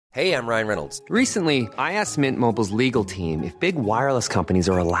Hey, I'm Ryan Reynolds. Recently, I asked Mint Mobile's legal team if big wireless companies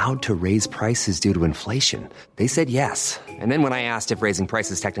are allowed to raise prices due to inflation. They said yes. And then when I asked if raising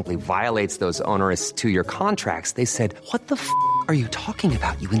prices technically violates those onerous two-year contracts, they said, "What the f*** are you talking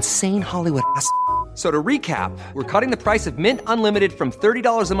about, you insane Hollywood ass?" So to recap, we're cutting the price of Mint Unlimited from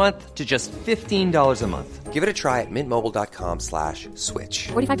 $30 a month to just $15 a month. Give it a try at mintmobile.com/switch.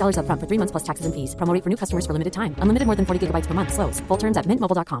 $45 up front for 3 months plus taxes and fees. Promo rate for new customers for limited time. Unlimited more than 40 gigabytes per month. Slows full terms at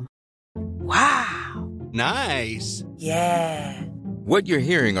mintmobile.com. Wow. Nice. Yeah. What you're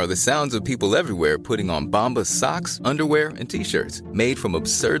hearing are the sounds of people everywhere putting on Bombas socks, underwear, and T-shirts made from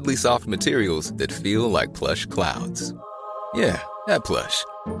absurdly soft materials that feel like plush clouds. Yeah, that plush.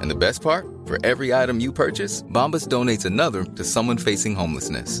 And the best part? For every item you purchase, Bombas donates another to someone facing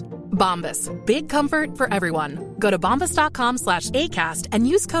homelessness. Bombas. Big comfort for everyone. Go to bombas.com/ACAST and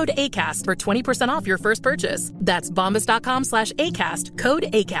use code ACAST for 20% off your first purchase. That's bombas.com/ACAST. Code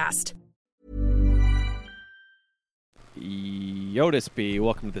ACAST. Yotis B,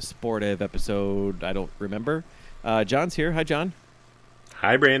 welcome to the sportive episode. I don't remember. John's here. Hi, John.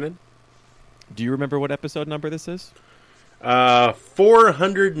 Hi, Brandon. Do you remember what episode number this is?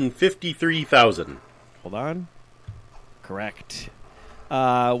 453,000. Hold on. Correct.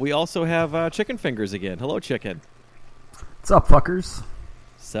 We also have Chicken Fingers again. Hello, Chicken. What's up, fuckers?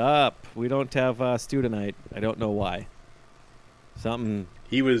 Sup? We don't have Stu tonight. I don't know why. Something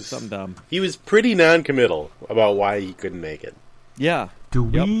dumb. He was pretty non-committal about why he couldn't make it. Yeah.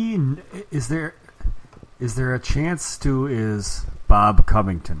 Is there a chance Stu is Bob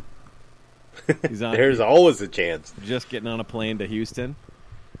Covington? There's always a chance. Just getting on a plane to Houston.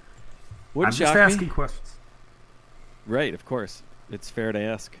 I'm just asking questions. Right, of course. It's fair to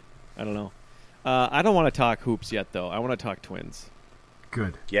ask. I don't know. I don't want to talk hoops yet, though. I want to talk Twins.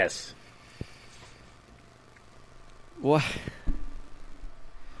 Good. Yes. What?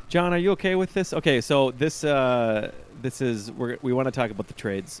 John, are you okay with this? Okay, so this is we want to talk about the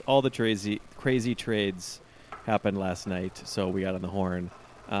trades. All the crazy trades happened last night, so we got on the horn.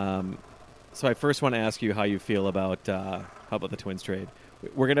 So I first want to ask you how you feel about the Twins trade.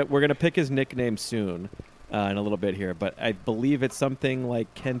 We're gonna pick his nickname soon in a little bit here, but I believe it's something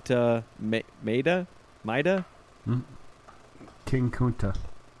like Kenta Maeda. King Kunta.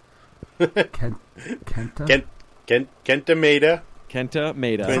 Kenta. Kenta Maeda. Kenta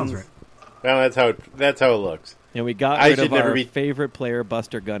Maeda. Sounds right. Well, that's how it looks. And we got rid of our favorite player,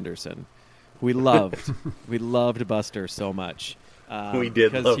 Buster Gunderson. We loved Buster so much. We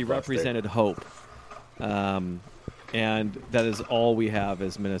did because he represented hope, and that is all we have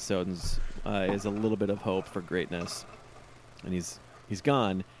as Minnesotans is a little bit of hope for greatness. And he's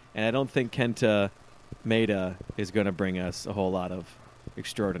gone, and I don't think Kenta Maeda is going to bring us a whole lot of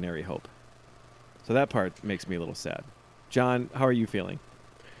extraordinary hope. So that part makes me a little sad. John, how are you feeling?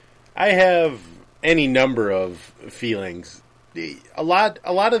 I have any number of feelings. A lot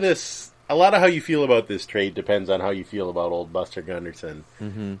of how you feel about this trade depends on how you feel about old Buster Gunderson.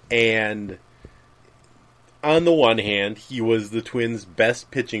 Mm-hmm. And on the one hand, he was the Twins' best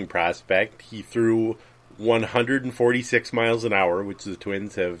pitching prospect. He threw 146 miles an hour, which the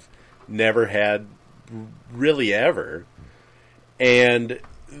Twins have never had really ever. And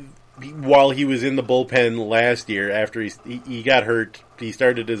while he was in the bullpen last year, after he got hurt, he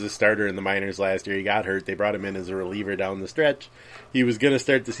started as a starter in the minors last year. He got hurt. They brought him in as a reliever down the stretch. He was going to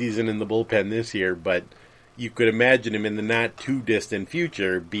start the season in the bullpen this year, but you could imagine him in the not too distant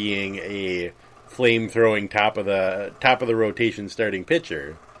future being a flame-throwing top of the rotation starting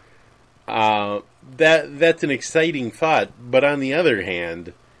pitcher. That's an exciting thought, but on the other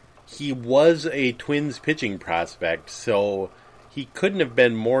hand, he was a Twins pitching prospect, so he couldn't have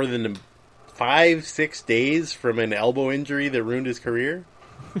been more than 5-6 days from an elbow injury that ruined his career.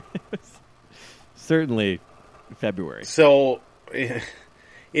 Certainly February. So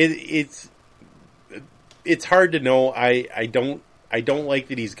it's hard to know. I don't like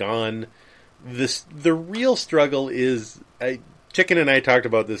that he's gone. The real struggle is Chicken and I talked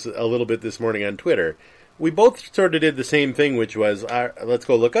about this a little bit this morning on Twitter. We both sort of did the same thing, which was let's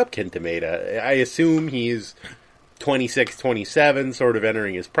go look up Kenta Maeda. I assume he's 26, 27, sort of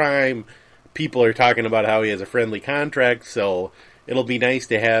entering his prime. People are talking about how he has a friendly contract, so it'll be nice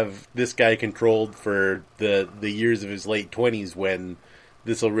to have this guy controlled for the years of his late 20s when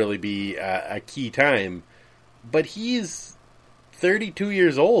this will really be a key time. But he's 32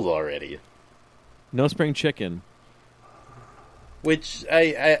 years old already. No spring chicken. Which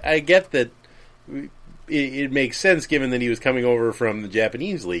I get that it makes sense given that he was coming over from the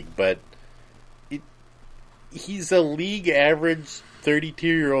Japanese league, but he's a league average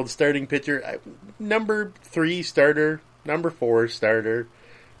 32-year-old starting pitcher, number 3 starter, number 4 starter.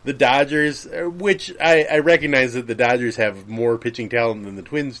 the Dodgers, which I recognize that the Dodgers have more pitching talent than the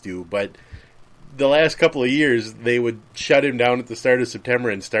Twins do, but the last couple of years they would shut him down at the start of September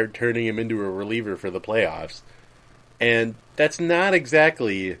and start turning him into a reliever for the playoffs. And that's not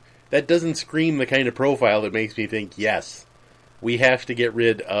exactly, that doesn't scream the kind of profile that makes me think, yes, we have to get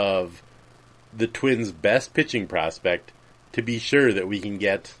rid of the Twins' best pitching prospect to be sure that we can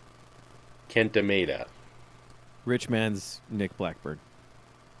get Kenta Maeda. Rich man's Nick Blackburn.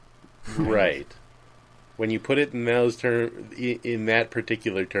 Right. When you put it in those in that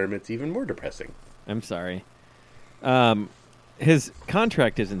particular term, it's even more depressing. I'm sorry. His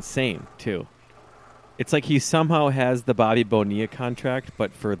contract is insane too. It's like he somehow has the Bobby Bonilla contract,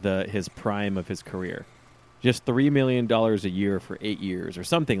 but for his prime of his career. Just $3 million a year for 8 years or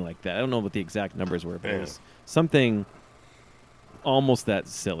something like that. I don't know what the exact numbers were, but it was something almost that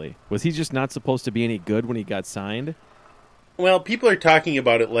silly. Was he just not supposed to be any good when he got signed? Well, people are talking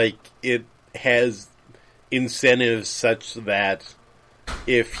about it like it has incentives such that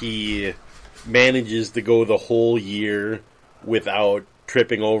if he manages to go the whole year without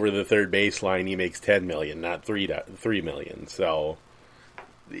tripping over the third baseline, he makes $10 million, not $3 million. So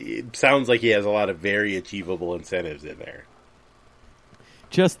it sounds like he has a lot of very achievable incentives in there.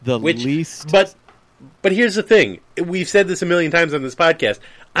 Just the least. But here's the thing. We've said this a million times on this podcast.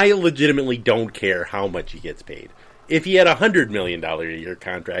 I legitimately don't care how much he gets paid. If he had a $100 million a year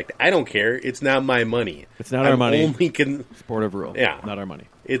contract, I don't care. It's not my money. It's not our money. Sportive rule. Yeah, not our money.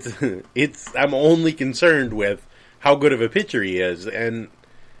 I'm only concerned with how good of a pitcher he is, and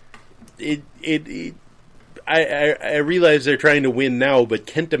I realize they're trying to win now, but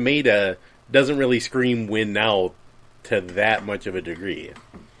Kenta Maeda doesn't really scream win now to that much of a degree.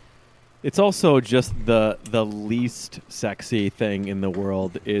 It's also just the least sexy thing in the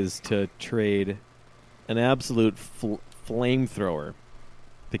world is to trade an absolute flamethrower.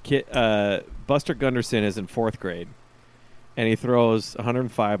 The kid, Buster Gunderson, is in 4th grade, and he throws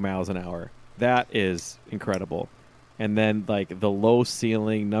 105 miles an hour. That is incredible. And then, like, the low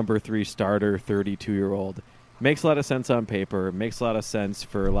ceiling number 3 starter, 32-year-old, makes a lot of sense on paper, makes a lot of sense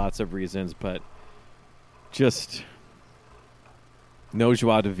for lots of reasons, but just no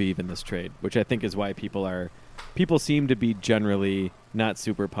joie de vivre in this trade, which I think is why people seem to be generally not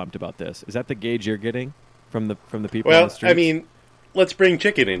super pumped about this. Is that the gauge you're getting from the people on the streets? I mean, let's bring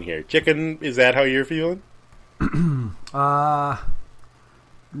Chicken in here. Chicken, is that how you're feeling?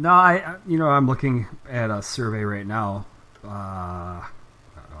 No, I'm looking at a survey right now.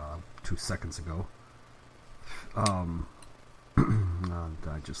 2 seconds ago. I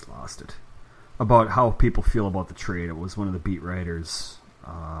just lost it. About how people feel about the trade. It was one of the beat writers.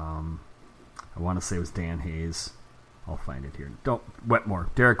 I want to say it was Dan Hayes. I'll find it here.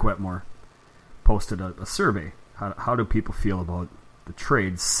 Derek Wetmore posted a survey. How do people feel about the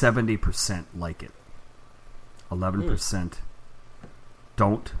trade? 70% like it. 11%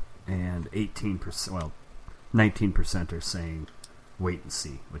 don't, and 19% are saying wait and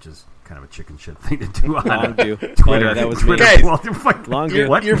see, which is kind of a chicken shit thing to do on Twitter. Oh, yeah, that was Twitter. Guys,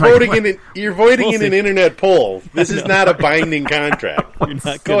 you're voting in an internet poll. This is not a binding contract.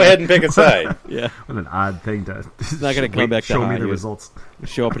 Go ahead and pick a side. Yeah, what an odd thing to. It's not going to come back. Show me the results.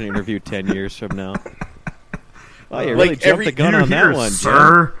 Show up in an interview 10 years from now. Oh, you really jumped the gun on that one,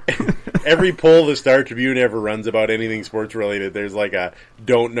 sir. Every poll the Star Tribune ever runs about anything sports related, there's like a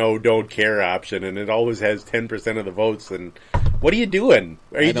don't know, don't care option, and it always has 10% of the votes. And what are you doing?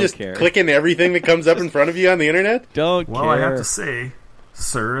 Are you just clicking everything that comes up in front of you on the internet? Well, I have to say,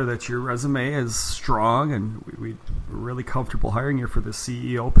 sir, that your resume is strong, and we're really comfortable hiring you for the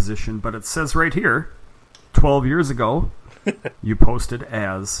CEO position. But it says right here, 12 years ago, you posted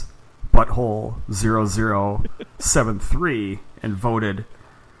as Butthole 0073 and voted,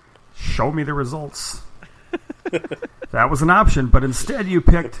 show me the results. That was an option, but instead you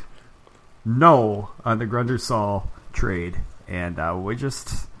picked no on the Grundersall trade, and we're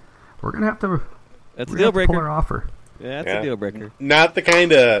gonna have to. That's a deal breaker. Pull our offer. Yeah, that's a deal breaker. Not the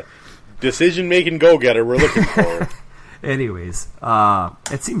kind of decision-making go-getter we're looking for. Anyways,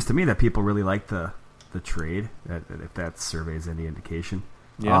 it seems to me that people really like the trade. If that survey is any indication.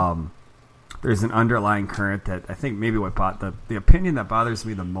 Yeah. There's an underlying current that I think maybe the opinion that bothers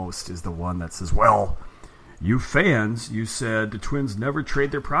me the most is the one that says, well, you fans, you said the Twins never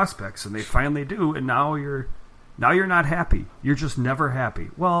trade their prospects, and they finally do, and now you're not happy. You're just never happy.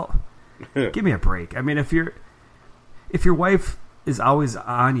 Well, give me a break. I mean, if your wife is always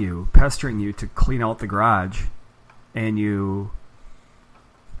on you, pestering you to clean out the garage, and you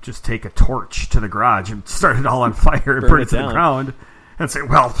just take a torch to the garage and start it all on fire and burn it to the ground, and say,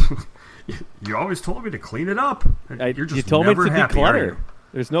 well, you always told me to clean it up. You're just you told me to happy, declutter.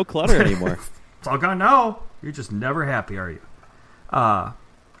 There's no clutter anymore. It's all gone now. You're just never happy, are you? I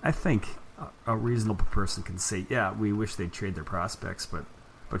think a reasonable person can say, yeah, we wish they'd trade their prospects, but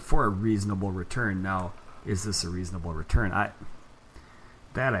for a reasonable return. Now, is this a reasonable return? I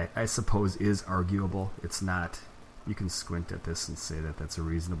suppose is arguable. It's not. You can squint at this and say that that's a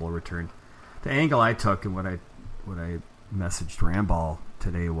reasonable return. The angle I took and what I messaged Ramball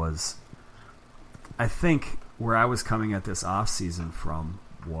today was, I think where I was coming at this offseason from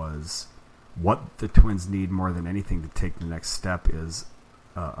was what the Twins need more than anything to take the next step is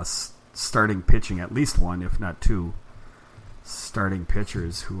starting pitching, at least one, if not two, starting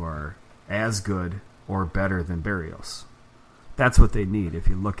pitchers who are as good or better than Berrios. That's what they need. If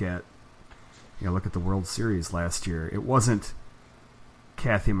you look at the World Series last year, it wasn't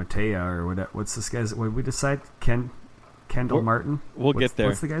Kathy Mattea or what's this guy's? What did we decide? Kendall Martin. We'll get there.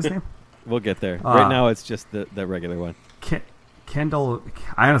 What's the guy's name? We'll get there. Right now, it's just the regular one. Kendall.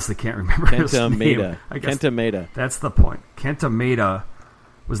 I honestly can't remember his name. Kenta Maeda. That's the point. Kenta Maeda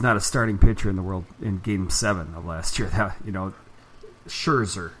was not a starting pitcher in the world in Game 7 of last year.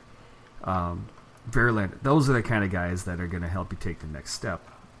 Scherzer, Verlander. Those are the kind of guys that are going to help you take the next step.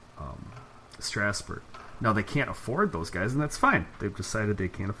 Strasburg. Now they can't afford those guys, and that's fine. They've decided they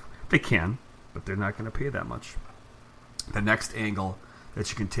can't. They can, but they're not going to pay that much. The next angle that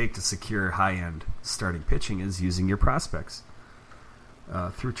you can take to secure high-end starting pitching is using your prospects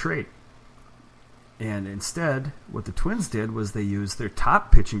through trade. And instead, what the Twins did was they used their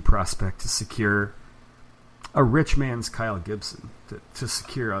top pitching prospect to secure a rich man's Kyle Gibson, to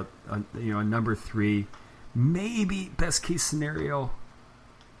secure a number 3, maybe best case scenario,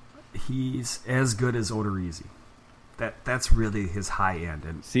 he's as good as Odorizzi. That's really his high end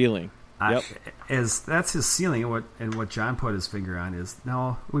and ceiling. Yep. That's his ceiling. And what John put his finger on is,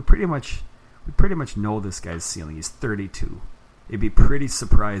 no, we pretty much know this guy's ceiling. He's 32. It'd be pretty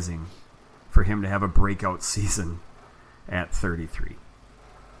surprising for him to have a breakout season at 33.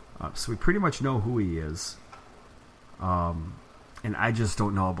 So we pretty much know who he is. And I just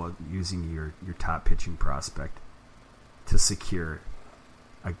don't know about using your top pitching prospect to secure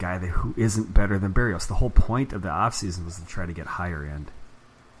a guy who isn't better than Berrios. The whole point of the offseason was to try to get higher end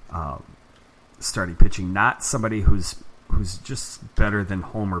starting pitching, not somebody who's just better than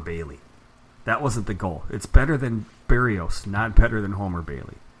Homer Bailey. That wasn't the goal. It's better than Berrios, not better than Homer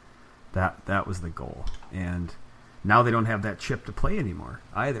Bailey. That was the goal. And now they don't have that chip to play anymore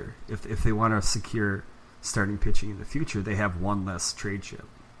either. If they want to secure starting pitching in the future, they have one less trade chip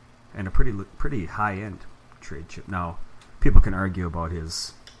and a pretty high-end trade chip. Now, people can argue about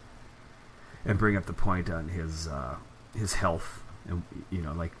his and bring up the point on his health, and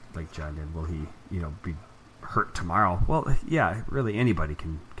like John did. Will he be hurt tomorrow? Well, yeah, really anybody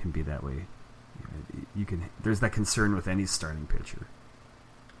can be that way. You can. There's that concern with any starting pitcher,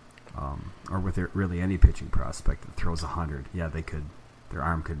 or with really any pitching prospect that throws 100. Yeah, their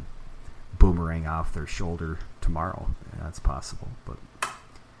arm could boomerang off their shoulder tomorrow. Yeah, that's possible, but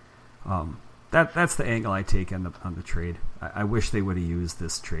that's the angle I take on the trade. I wish they would have used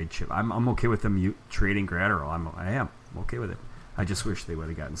this trade chip. I'm okay with them trading Gratterall. I'm okay with it. I just wish they would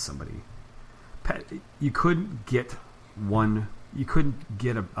have gotten somebody. You couldn't get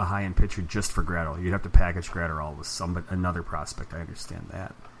a high-end pitcher just for Gratterall. You'd have to package Gratterall with another prospect. I understand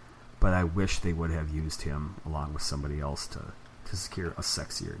that, but I wish they would have used him along with somebody else to secure a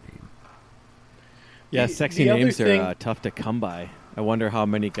sexier name. Yeah, sexy names are tough to come by. I wonder how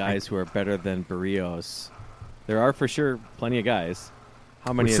many guys who are better than Berrios. There are for sure plenty of guys.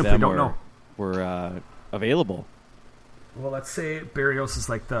 How many of them were available? Well, let's say Berrios is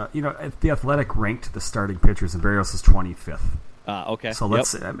like the Athletic ranked the starting pitchers, and Berrios is 25th. Okay. So let's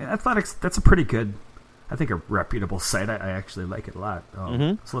say, Athletics, that's a pretty good, I think, a reputable site. I actually like it a lot.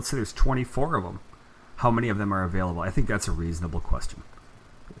 So let's say there's 24 of them. How many of them are available? I think that's a reasonable question.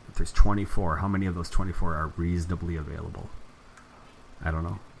 If there's 24, how many of those 24 are reasonably available? I don't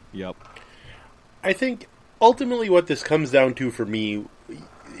know. Yep. I think ultimately what this comes down to for me,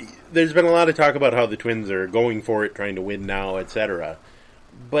 there's been a lot of talk about how the Twins are going for it, trying to win now, etc.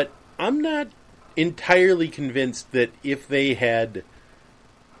 But I'm not entirely convinced that if they had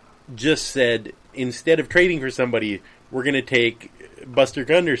just said, instead of trading for somebody, we're going to take Buster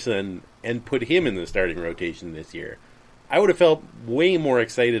Gunderson and put him in the starting rotation this year, I would have felt way more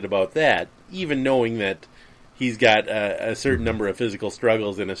excited about that, even knowing that he's got a certain number of physical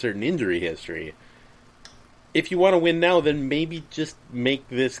struggles and a certain injury history. If you want to win now, then maybe just make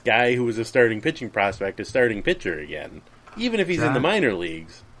this guy who was a starting pitching prospect a starting pitcher again, even if he's in the minor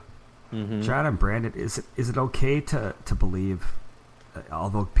leagues. Mm-hmm. John and Brandon, is it okay to believe,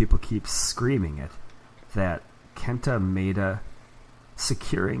 although people keep screaming it, that Kenta Maeda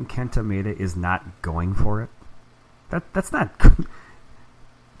securing Kenta Maeda is not going for it. That's not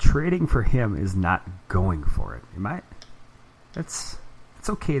trading for him is not going for it. It's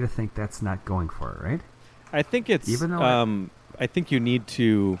okay to think that's not going for it, right? I think it's even though I think you need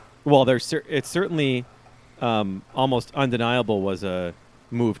to. Well, it's certainly almost undeniable was a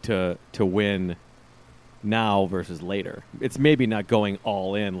move to win now versus later. It's maybe not going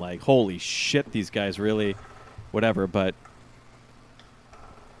all in, like holy shit, these guys really, whatever. But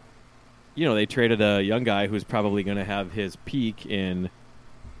they traded a young guy who's probably going to have his peak in,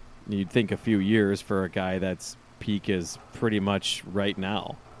 you'd think, a few years for a guy that's peak is pretty much right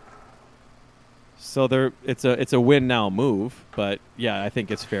now. So it's a win now move, but yeah, I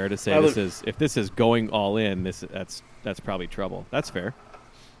think it's fair to say if this is going all in, that's probably trouble. That's fair.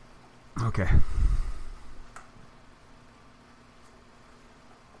 Okay.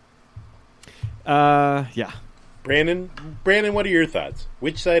 Yeah. Brandon, what are your thoughts?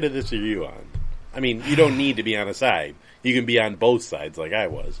 Which side of this are you on? I mean, you don't need to be on a side. You can be on both sides like I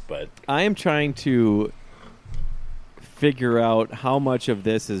was, but I am trying to figure out how much of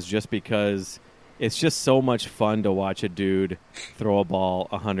this is just because it's just so much fun to watch a dude throw a ball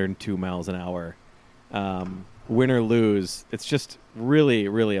 102 miles an hour. Win or lose, it's just really,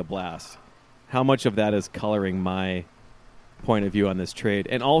 really a blast. How much of that is coloring my point of view on this trade?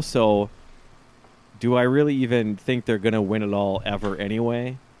 And also, do I really even think they're going to win it all ever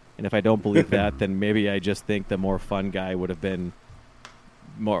anyway? And if I don't believe that, then maybe I just think the more fun guy would have been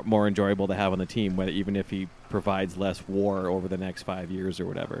more enjoyable to have on the team, even if he provides less WAR over the next 5 years or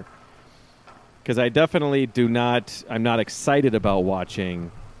whatever. Because I definitely I'm not excited about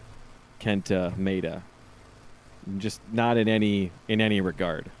watching Kenta Maeda. Just not in any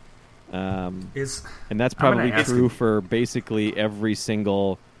regard. And that's probably true for basically every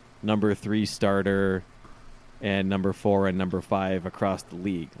single number 3 starter and number 4 and number 5 across the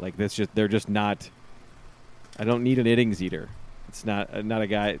league. Like they're just not. I don't need an innings eater. It's not a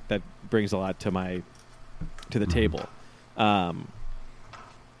guy that brings a lot to the table.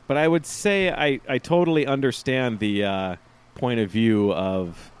 But I would say I totally understand the point of view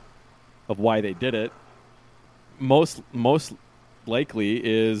of why they did it. Most likely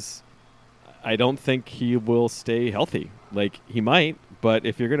is I don't think he will stay healthy. Like, he might, but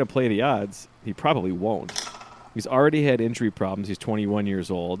if you're going to play the odds, he probably won't. He's already had injury problems. He's 21 years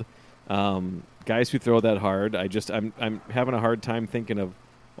old. Guys who throw that hard, I'm having a hard time thinking of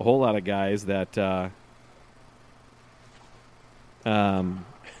a whole lot of guys that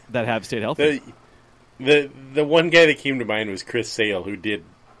have stayed healthy. The one guy that came to mind was Chris Sale, who did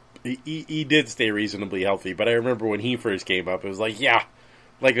stay reasonably healthy. But I remember when he first came up, it was like, yeah,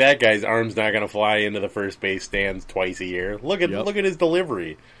 like that guy's arm's not going to fly into the first base stands twice a year. Look at his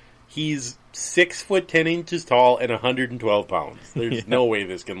delivery. He's 6'10" tall and 112 pounds. There's no way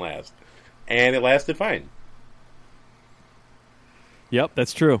this can last, and it lasted fine. Yep,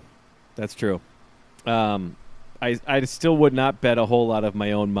 that's true. That's true. I still would not bet a whole lot of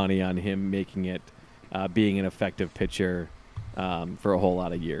my own money on him making it, being an effective pitcher for a whole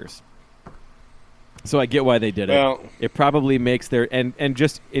lot of years. So I get why they did it. It probably makes their and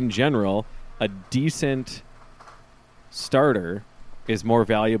just in general, a decent starter is more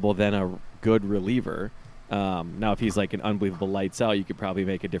valuable than a good reliever. Now, if he's like an unbelievable lights out, you could probably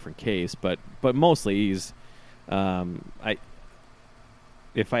make a different case. But mostly he's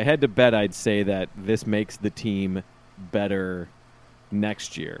if I had to bet, I'd say that this makes the team better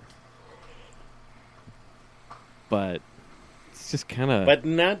next year. But it's just kind of... But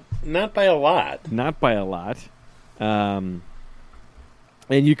not by a lot. Not by a lot. And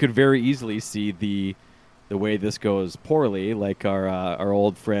you could very easily see the way this goes poorly, like our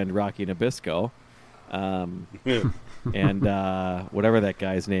old friend Rocky Nabisco. And whatever that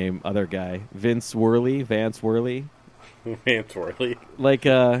guy's name, other guy, Vance Worley. Vance Worley. Like,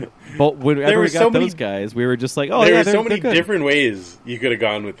 but whenever we got those guys, we were just like, oh, there yeah, were so many good. different ways you could have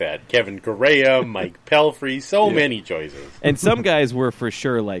gone with that. Kevin Correa, Mike Pelfrey, many choices. And some guys were for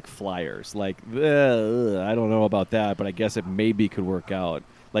sure like flyers. Like, I don't know about that, but I guess it maybe could work out.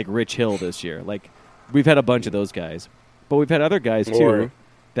 Like Rich Hill this year. Like, we've had a bunch of those guys, but we've had other guys too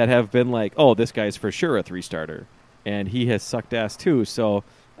that have been like, oh, this guy's for sure a 3-starter, and he has sucked ass too. So.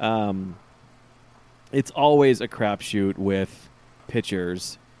 It's always a crapshoot with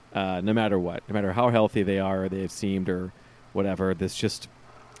pitchers, no matter what. No matter how healthy they are or they've seemed or whatever. There's just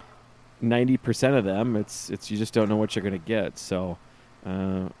 90% of them, it's you just don't know what you're going to get. So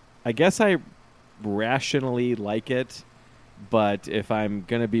I guess I rationally like it, but if I'm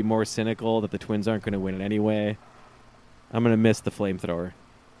going to be more cynical that the Twins aren't going to win it anyway, I'm going to miss the flamethrower.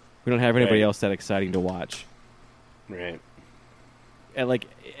 We don't have anybody else that exciting to watch. Right.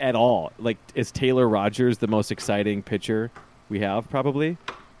 at all. Like, is Taylor Rogers the most exciting pitcher we have? Probably.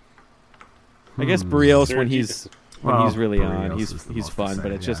 I guess Barrios when he's really on, he's fun.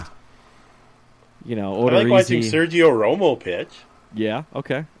 But it's just, I like watching Sergio Romo pitch. Yeah.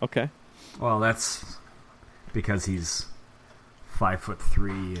 Okay. Well, that's because he's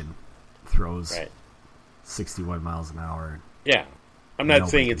 5'3" and throws 61 miles an hour. Yeah, I'm not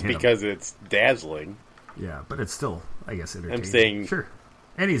saying it's because it's dazzling. Yeah, but it's still, I guess, entertaining. I'm saying sure,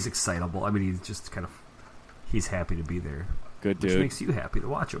 and he's excitable. I mean, he's just he's happy to be there. Good dude. Which makes you happy to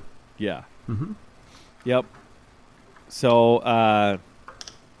watch him. Yeah. Mm-hmm. Yep. So I'm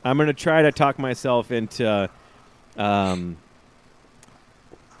going to try to talk myself into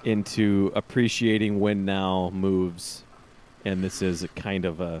appreciating win now moves, and this is a kind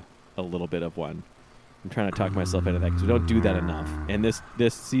of a little bit of one. I'm trying to talk myself into that because we don't do that enough, and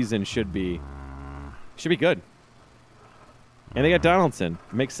this season should be good. And they got Donaldson.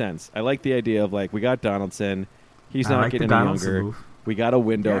 Makes sense. I like the idea of we got Donaldson. He's not getting any younger. Move. We got a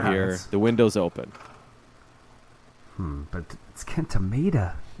window here. The window's open. But it's Kenta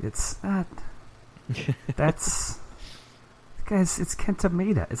Maeda. It's not. That's. Guys, it's Kenta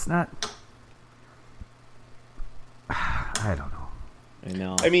Maeda. It's not. I don't know. I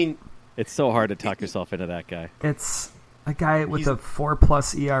know. I mean, it's so hard to talk yourself into that guy. It's a guy with a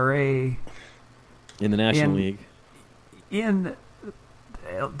 4+ ERA in the National League. In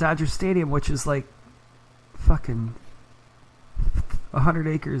Dodger Stadium, which is like fucking 100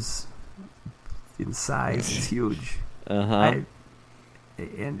 acres in size. It's huge. And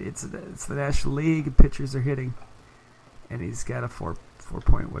it's the National League. Pitchers are hitting, and he's got a 4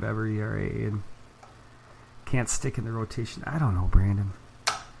 point whatever ERA and can't stick in the rotation. I don't know, Brandon.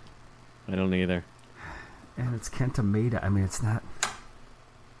 I don't either. And it's Kenta Maeda. I mean, it's not.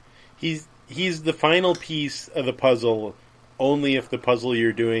 He's the final piece of the puzzle. Only if the puzzle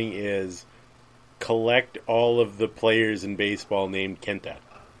you're doing is collect all of the players in baseball named Kenta.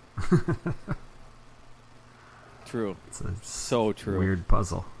 True. It's a so true. Weird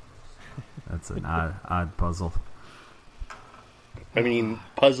puzzle. That's an odd puzzle. I mean,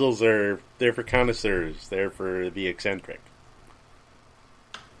 puzzles they're for connoisseurs. They're for the eccentric.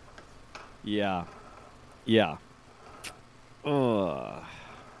 Yeah. Yeah.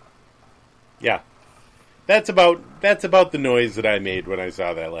 That's about the noise that I made when I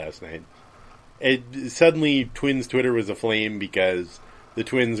saw that last night. Suddenly, Twins Twitter was aflame because the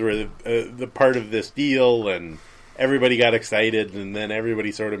Twins were the part of this deal, and everybody got excited, and then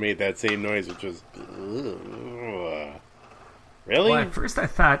everybody sort of made that same noise, which was, really? Well, at first I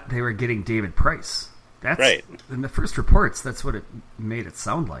thought they were getting David Price. That's right. In the first reports, that's what it made it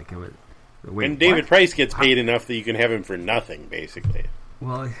sound like. And David Price gets paid enough that you can have him for nothing, basically.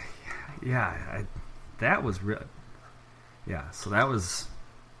 Well, yeah, that was real. Yeah, so that was,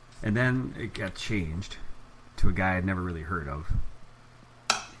 and then it got changed to a guy I'd never really heard of.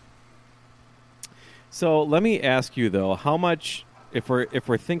 So let me ask you though, how much, if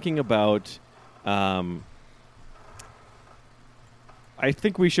we're thinking about, I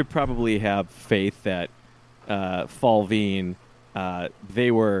think we should probably have faith that Falveen,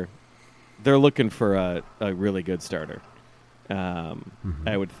 they're looking for a really good starter. I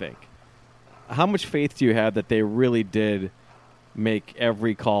would think. How much faith do you have that they really did make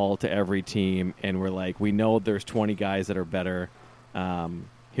every call to every team and we're like, we know there's 20 guys that are better.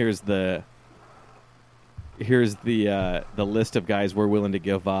 Here's the list of guys we're willing to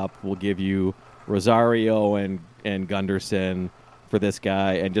give up. We'll give you Rosario and Gunderson for this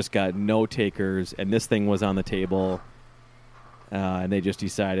guy, and just got no takers. And this thing was on the table, and they just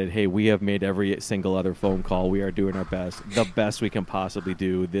decided, hey, we have made every single other phone call. We are doing our best. The best we can possibly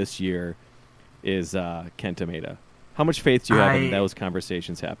do this year is Kenta Maeda. How much faith do you have in those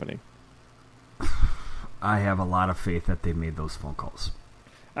conversations happening? I have a lot of faith that they made those phone calls.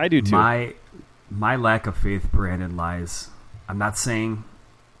 I do too. My lack of faith, Brandon, lies. I'm not saying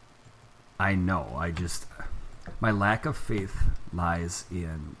I know. My lack of faith lies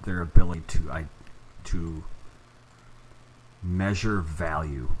in their ability to measure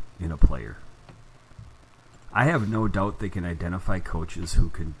value in a player. I have no doubt they can identify coaches who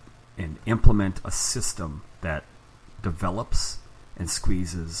can and implement a system that develops and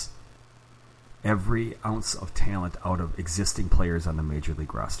squeezes every ounce of talent out of existing players on the major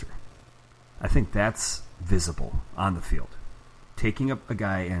league roster. I think that's visible on the field. Taking up a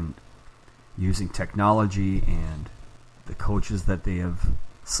guy and using technology and the coaches that they have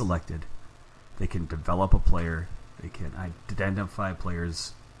selected, they can develop a player. They can identify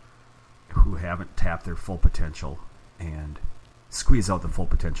players who haven't tapped their full potential and squeeze out the full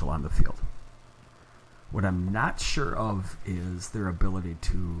potential on the field. What I'm not sure of is their ability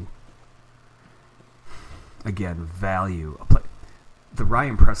to, again, value a play. The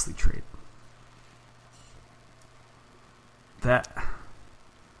Ryan Presley trade. That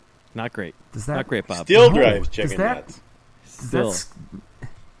Not great. does that Not great, Bob. Still No, drives does chicken that- nuts. Still.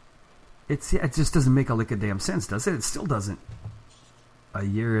 It just doesn't make a lick of damn sense, does it? It still doesn't. A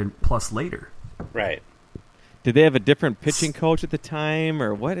year and plus later. Right. Did they have a different pitching coach at the time,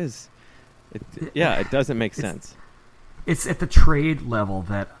 or what is? It doesn't make sense. It's at the trade level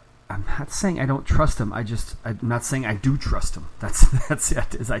that I'm not saying I don't trust him. I'm not saying I do trust him. That's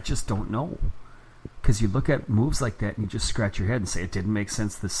it. Is I just don't know. Because you look at moves like that and you just scratch your head and say it didn't make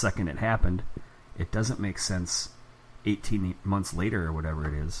sense the second it happened. It doesn't make sense 18 months later or whatever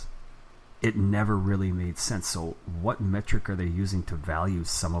it is. It never really made sense. So what metric are they using to value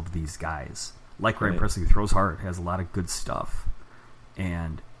some of these guys? Like Ryan Presley, who throws hard, has a lot of good stuff.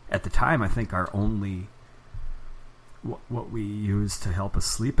 And at the time, I think our only... What we used to help us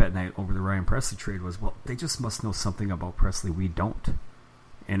sleep at night over the Ryan Presley trade was, well, they just must know something about Presley we don't.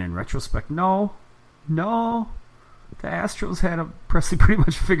 And in retrospect, no. The Astros had Presley pretty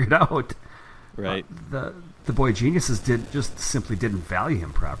much figured out. Right. The boy geniuses simply didn't value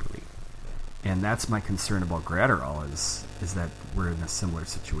him properly. And that's my concern about Gratterall is that we're in a similar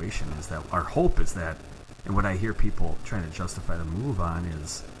situation. Is that our hope is that, and what I hear people trying to justify the move on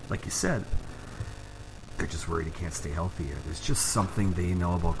is, like you said, they're just worried he can't stay healthy. Or there's just something they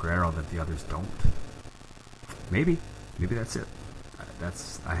know about Gratterall that the others don't. Maybe that's it.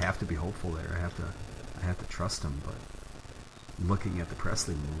 I have to be hopeful there. I have to trust him. But looking at the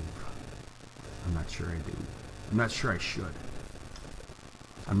Presley move, I'm not sure I do. I'm not sure I should.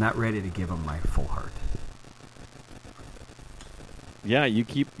 I'm not ready to give him my full heart. Yeah, you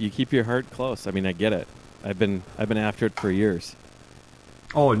keep your heart close. I mean, I get it. I've been after it for years.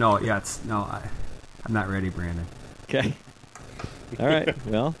 Oh no, yeah, I'm not ready, Brandon. Okay. All right.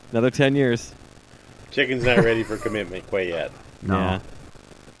 Well, another 10 years. Chicken's not ready for commitment quite yet. No. Yeah.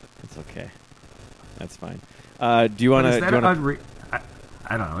 It's okay. That's fine. Do you want to? I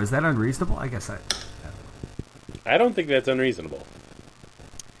don't know. Is that unreasonable? I guess I don't think that's unreasonable.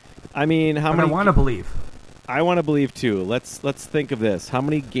 I mean, how many? I want to believe. I want to believe too. Let's think of this. How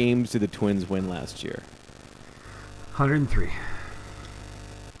many games did the Twins win last year? 103.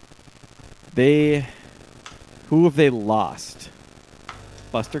 Who have they lost?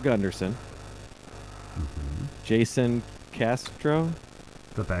 Buster Gunderson, Jason Castro,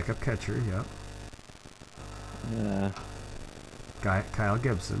 The backup catcher, yep. Kyle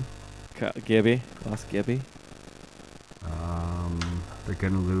Gibson. Gibby. Lost Gibby. They're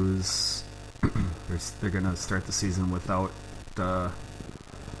going to lose. They're going to start the season without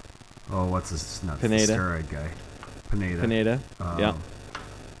what's his nuts? Pineda. The steroid guy. Pineda. Yeah.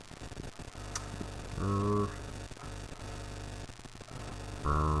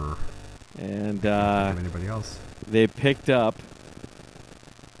 And anybody else? they picked up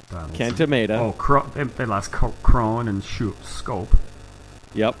Donaldson. Kenta Maeda. Oh, they lost Crone and Scope.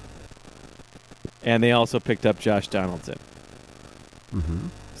 Yep. And they also picked up Josh Donaldson. Mm-hmm.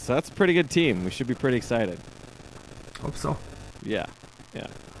 So that's a pretty good team. We should be pretty excited. Hope so. Yeah.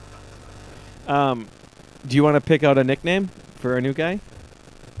 Do you want to pick out a nickname for our new guy?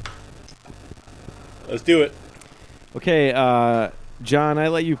 Let's do it. Okay, John, I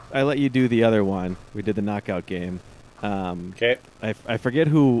let you do the other one. We did the knockout game. Okay. I forget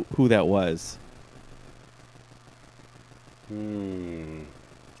who that was.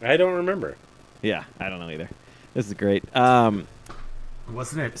 I don't remember. Yeah, I don't know either. This is great.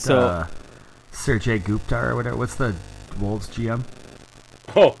 Wasn't it Sergey Gupta or whatever? What's the Wolves GM?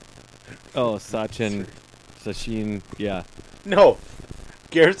 Sachin, yeah. No,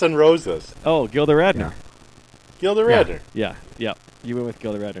 Garrison Rosas. Oh, Gilda Radner. Gilda Radner. Yeah. You went with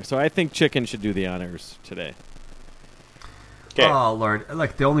Gilda Radner. So I think Chicken should do the honors today. Okay. Oh, Lord.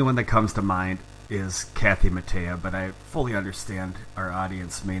 Like, the only one that comes to mind is Kathy Mattea, but I fully understand our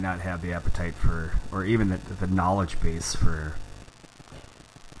audience may not have the appetite for, or even the knowledge base for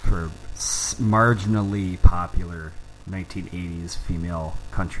marginally popular 1980s female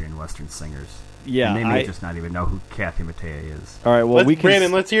country and western singers. Yeah, and they may just not even know who Kathy Mattea is. All right, well,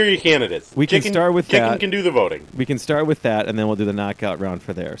 Brandon, let's hear your candidates. Can start with Chicken that. can do the voting. We can start with that, and then we'll do the knockout round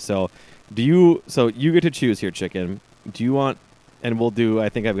for there. So you get to choose here, Chicken. Do you want, and we'll do, I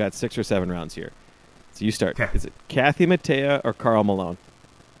think I've got 6 or 7 rounds here. So you start. Okay. Is it Kathy Mattea or Karl Malone?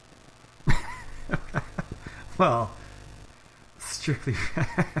 Well, strictly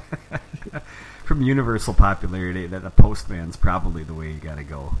from universal popularity, that the Postman's probably the way you got to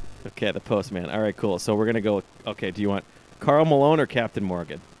go. Okay, the Postman. All right, cool. So we're going to go, okay, do you want Karl Malone or Captain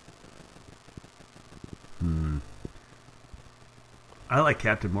Morgan? I like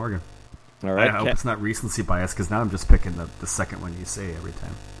Captain Morgan. All right. I hope it's not recency bias because now I'm just picking the second one you say every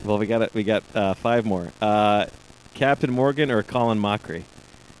time. Well, we got 5 more. Captain Morgan or Colin Mockery?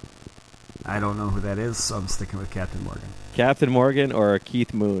 I don't know who that is, so I'm sticking with Captain Morgan. Captain Morgan or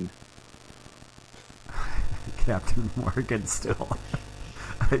Keith Moon? Captain Morgan still.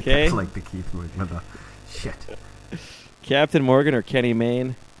 Okay. I like the Keith Moon with the shit. Captain Morgan or Kenny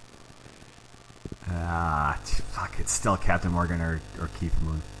Mayne? Fuck, it's still Captain Morgan or Keith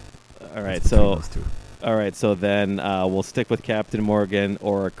Moon. All right, It's between so those two. all right, so then we'll stick with Captain Morgan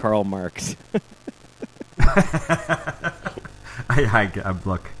or Karl Marx.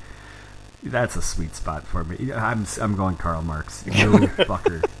 Look, that's a sweet spot for me. I'm going Karl Marx. You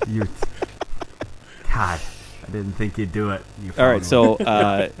fucker. You. God, I didn't think you'd do it. All right, so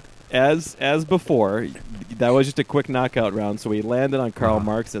as before, that was just a quick knockout round. So we landed on Karl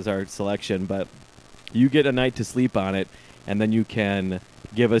Marx as our selection, but you get a night to sleep on it, and then you can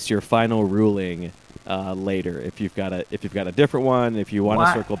give us your final ruling later. If you've got a different one, if you want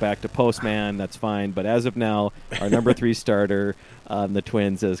to circle back to Postman, that's fine. But as of now, our number 3 starter on the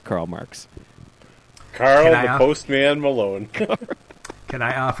Twins is Karl Marx. Postman Malone. Can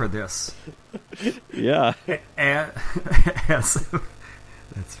I offer this? Yeah.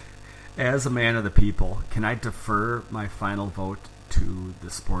 As a man of the people, can I defer my final vote to the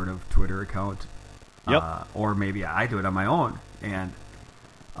Sportive Twitter account? Yep. Or maybe I do it on my own and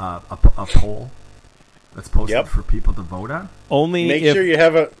a poll that's posted for people to vote on. Only make sure you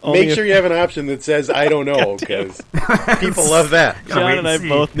have an option that says I don't know, because people love that. John and I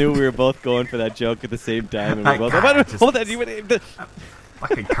both knew we were both going for that joke at the same time, and we both hold that.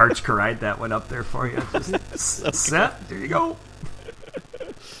 Fucking Karch Karide that one up there for you. Just set. There you go.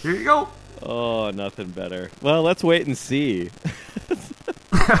 Here you go. Oh, nothing better. Well, let's wait and see.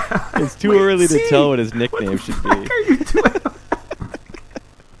 It's too early to tell what his nickname should be. What are you doing?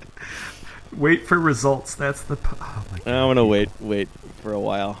 Wait for results. That's the. Oh my God. I'm gonna wait for a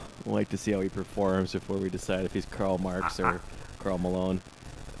while. I'd like to see how he performs before we decide if he's Karl Marx or Karl Malone.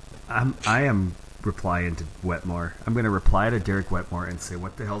 I am replying to Wetmore. I'm going to reply to Derek Wetmore and say,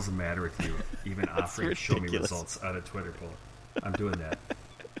 "What the hell's the matter with you?" Even offering to show me results on a Twitter poll. I'm doing that.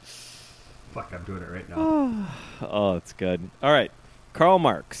 Fuck, I'm doing it right now. Oh, it's good. All right, Karl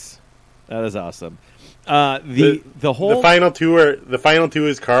Marx. That is awesome. The final two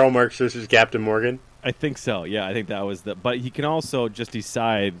is Karl Marx versus Captain Morgan. I think so. Yeah, I think that was the. But he can also just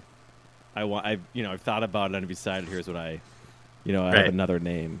decide. I've thought about it and decided here's what I have another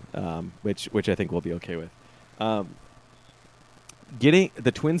name, which I think we'll be okay with. Getting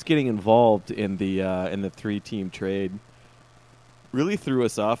the Twins getting involved in the 3-team trade really threw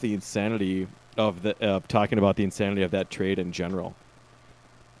us off the insanity of talking about the insanity of that trade in general.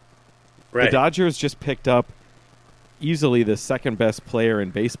 Right. The Dodgers just picked up easily the second best player in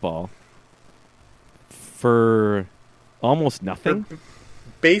baseball for almost nothing.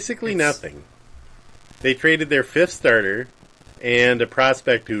 Basically nothing. They traded their 5th starter and a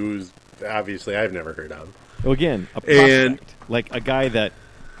prospect who's obviously I've never heard of. Well, again, a prospect. Like a guy that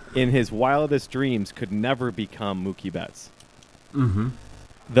in his wildest dreams could never become Mookie Betts. Mm-hmm.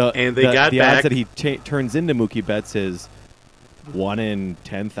 The odds that he turns into Mookie Betts is 1 in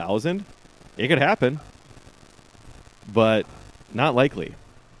 10,000. It could happen, but not likely.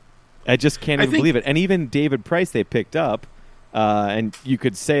 I just can't even believe it. And even David Price they picked up, and you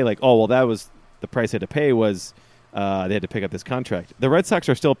could say like, oh well, that was the price they had to pay was they had to pick up this contract. The Red Sox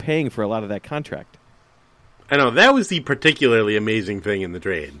are still paying for a lot of that contract. I know that was the particularly amazing thing in the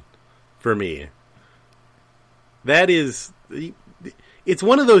trade for me. That is. It's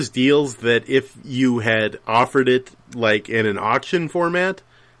one of those deals that if you had offered it like in an auction format,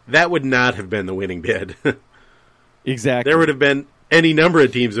 that would not have been the winning bid. Exactly. There would have been any number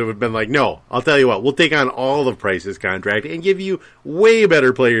of teams that would have been like, no, I'll tell you what, we'll take on all of Price's contract and give you way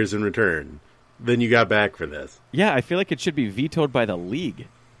better players in return than you got back for this. Yeah, I feel like it should be vetoed by the league.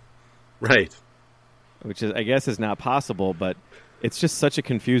 Right. Which is, I guess is not possible, but it's just such a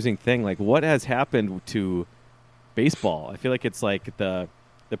confusing thing. Like, what has happened to baseball? I feel like it's like the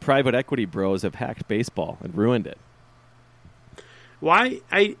private equity bros have hacked baseball and ruined it. Why?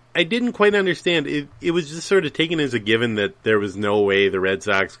 I didn't quite understand. It was just sort of taken as a given that there was no way the Red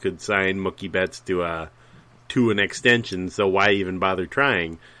Sox could sign Mookie Betts to an extension, so why even bother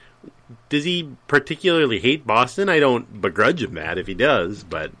trying? Does he particularly hate Boston? I don't begrudge him that if he does,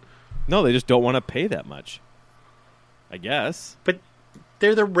 but... No, they just don't want to pay that much, I guess. But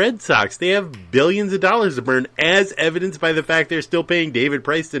they're the Red Sox. They have billions of dollars to burn, as evidenced by the fact they're still paying David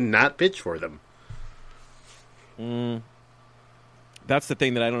Price to not pitch for them. That's the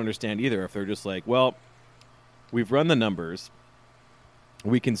thing that I don't understand either. If they're just like, well, we've run the numbers,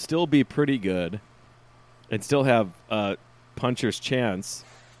 we can still be pretty good and still have a puncher's chance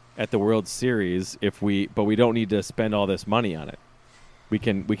at the World Series but we don't need to spend all this money on it. We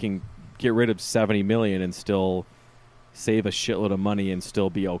can get rid of $70 million and still save a shitload of money and still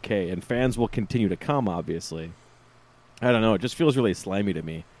be okay. And fans will continue to come, obviously. I don't know. It just feels really slimy to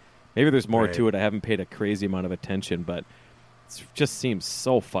me. Maybe there's more to it. I haven't paid a crazy amount of attention, but it just seems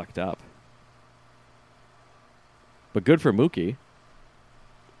so fucked up. But good for Mookie.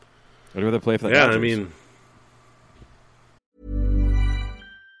 I'd rather play for the Dodgers. I mean...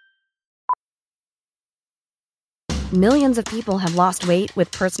 Millions of people have lost weight with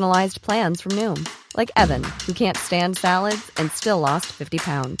personalized plans from Noom. Like Evan, who can't stand salads and still lost 50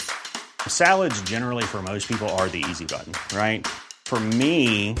 pounds. Salads generally for most people are the easy button, right? For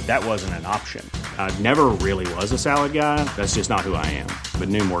me, that wasn't an option. I never really was a salad guy. That's just not who I am. But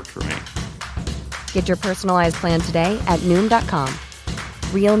Noom worked for me. Get your personalized plan today at Noom.com.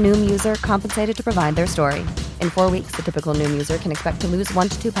 Real Noom user compensated to provide their story. In 4 weeks, the typical Noom user can expect to lose 1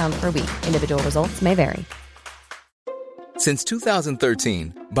 to 2 pounds per week. Individual results may vary. Since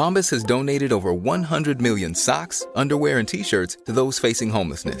 2013, Bombas has donated over 100 million socks, underwear, and T-shirts to those facing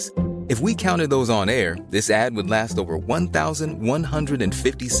homelessness. If we counted those on air, this ad would last over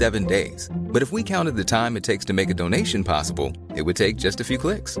 1,157 days. But if we counted the time it takes to make a donation possible, it would take just a few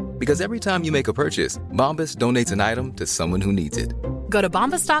clicks. Because every time you make a purchase, Bombas donates an item to someone who needs it. Go to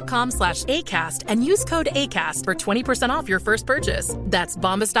bombas.com/ACAST and use code ACAST for 20% off your first purchase. That's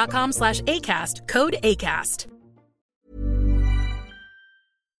bombas.com/ACAST, code ACAST.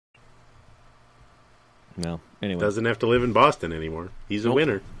 No. Anyway. Doesn't have to live in Boston anymore. He's a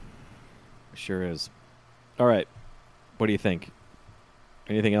winner. Sure is. All right. What do you think?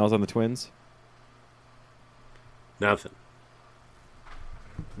 Anything else on the Twins? Nothing.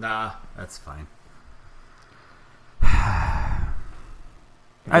 Nah, that's fine. I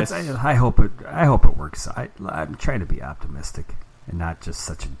hope it works. I'm trying to be optimistic and not just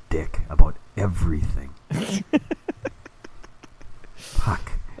such a dick about everything.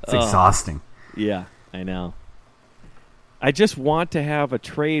 Fuck. It's exhausting. Yeah, I know. I just want to have a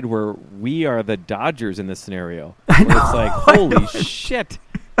trade where we are the Dodgers in this scenario. I know. It's like, holy shit.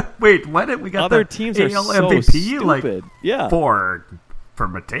 Wait, what? We got other the teams AL are so MVP stupid. Yeah. for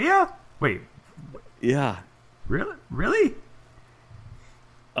Mattea? Wait. Yeah. Really?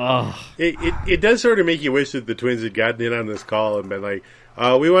 Oh. It does sort of make you wish that the Twins had gotten in on this call and been like,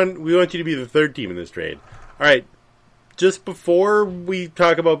 we want you to be the third team in this trade. All right. Just before we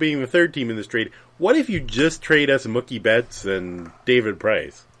talk about being the third team in this trade, what if you just trade us Mookie Betts and David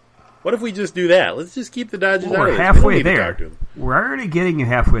Price? What if we just do that? Let's just keep the Dodgers out of We're this. halfway there. We're already getting you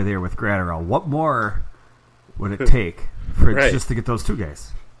halfway there with Gratterall. What more would it take for just to get those two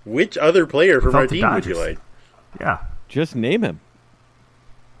guys? Which other player from our team would Dodgers. you like? Yeah. Just name him.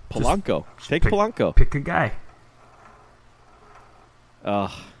 Polanco. Take Polanco. Pick a guy.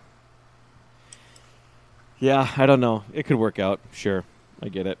 Yeah, I don't know. It could work out. Sure. I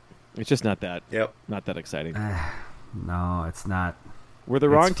get it. It's just not that exciting. No, it's not. We're the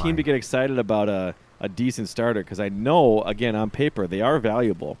wrong team to get excited about a decent starter because I know, again, on paper, they are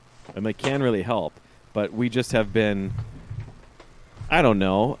valuable and they can really help. But we just have been, I don't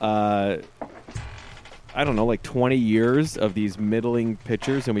know, like 20 years of these middling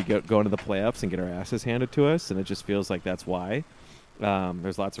pitchers, and we go into the playoffs and get our asses handed to us, and it just feels like that's why.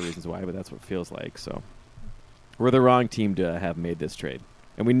 There's lots of reasons why, but that's what it feels like. So we're the wrong team to have made this trade,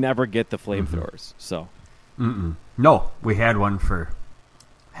 and we never get the flamethrowers. So, no, we had one for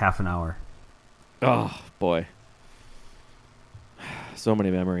half an hour. Oh boy, so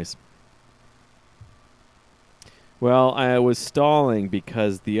many memories. Well, I was stalling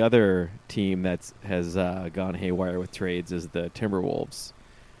because the other team that has gone haywire with trades is the Timberwolves.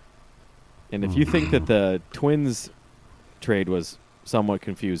 And if you think that the Twins trade was somewhat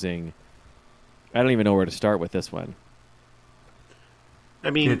confusing, I don't even know where to start with this one. I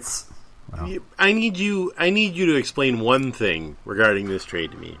mean, I need you to explain one thing regarding this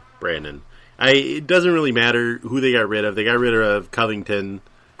trade to me, Brandon. It doesn't really matter who they got rid of. They got rid of Covington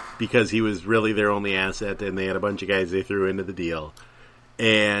because he was really their only asset, and they had a bunch of guys they threw into the deal.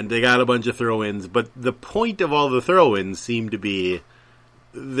 And they got a bunch of throw-ins, but the point of all the throw-ins seemed to be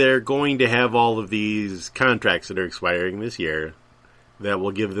they're going to have all of these contracts that are expiring this year that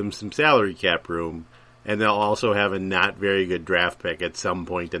will give them some salary cap room, and they'll also have a not very good draft pick at some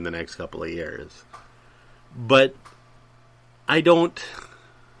point in the next couple of years. But I don't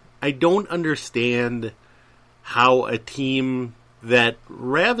understand how a team that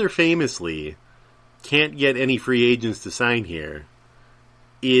rather famously can't get any free agents to sign here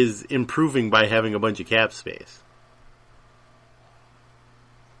is improving by having a bunch of cap space.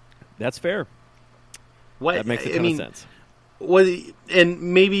 That's fair. That makes a ton of sense. And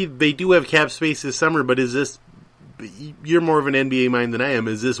maybe they do have cap space this summer, but is this? You're more of an NBA mind than I am.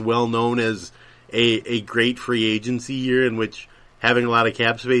 Is this well known as a great free agency year in which having a lot of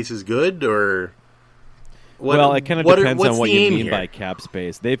cap space is good, or? Well, it kind of depends on what you mean by cap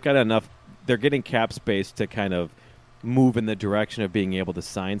space. They've got enough. They're getting cap space to kind of move in the direction of being able to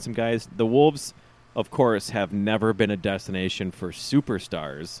sign some guys. The Wolves, of course, have never been a destination for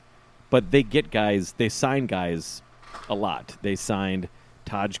superstars, but they get guys. They sign guys a lot. They signed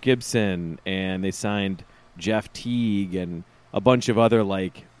Taj Gibson, and they signed Jeff Teague, and a bunch of other,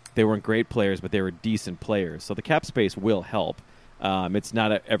 like, they weren't great players, but they were decent players. So the cap space will help. It's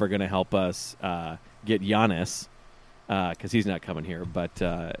not ever going to help us get Giannis, because he's not coming here, but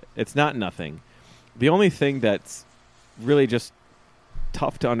it's not nothing. The only thing that's really just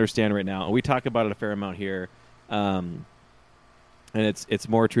tough to understand right now, and we talk about it a fair amount here, and it's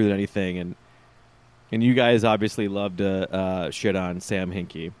more true than anything, and you guys obviously love to shit on Sam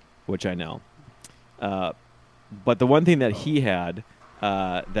Hinkie, which I know. But the one thing that he had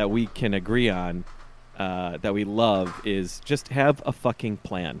that we can agree on, that we love, is just have a fucking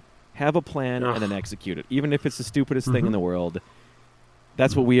plan. Have a plan and then execute it. Even if it's the stupidest thing in the world.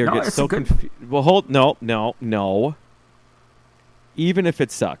 That's what we are getting so confused. Well, no. Even if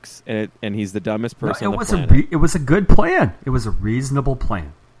it sucks and he's the dumbest person on the planet. It was a good plan. It was a reasonable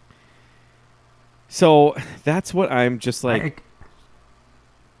plan. So that's what I'm just like.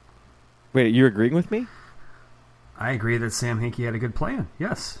 Wait, you're agreeing with me? I agree that Sam Hinkie had a good plan.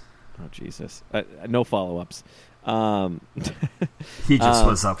 Yes. Oh, Jesus. No follow-ups. He just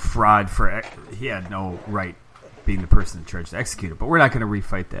was a fraud he had no right being the person in charge to execute it, but we're not going to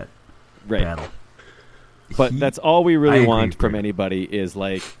refight that battle. But that's all we really want from anybody is,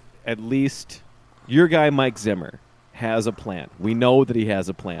 like, at least your guy Mike Zimmer has a plan. We know that he has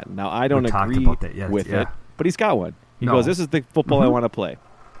a plan. Now, I don't agree with it, but he's got one. He goes, this is the football I want to play.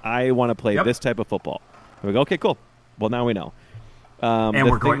 I want to play this type of football. And we go, okay, cool. Well, now we know. And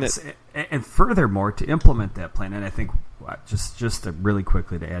we're going to, and furthermore, to implement that plan, and I think just to really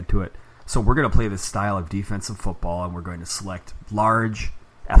quickly to add to it, so we're going to play this style of defensive football, and we're going to select large,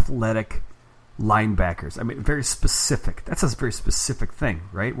 athletic linebackers. I mean, very specific. That's a very specific thing,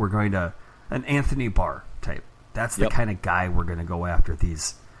 right? We're going to an Anthony Barr type. That's the kind of guy we're going to go after.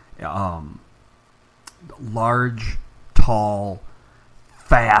 These large, tall,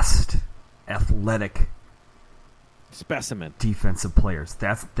 fast, athletic specimen defensive players.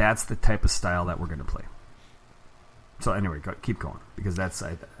 That's the type of style that we're going to play. So anyway, keep going, because that's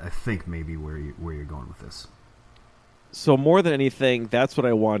I think maybe where you're going with this. So more than anything, that's what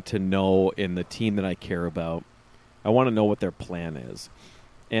I want to know in the team that I care about. I want to know what their plan is.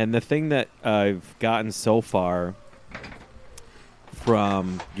 And the thing that I've gotten so far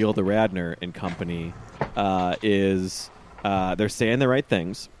from Gilda Radner and company is they're saying the right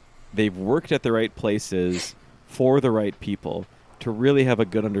things. They've worked at the right places for the right people to really have a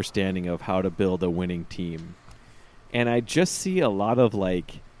good understanding of how to build a winning team. And I just see a lot of,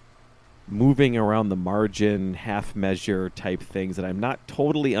 like, moving around the margin, half measure type things that I'm not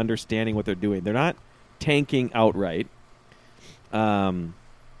totally understanding what they're doing. They're not tanking outright.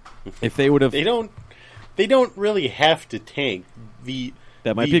 If they would have, they don't really have to tank.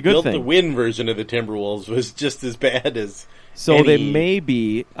 That might be a good built thing. The win version of the Timberwolves was just as bad as. So they may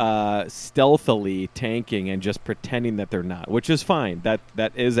be stealthily tanking and just pretending that they're not, which is fine.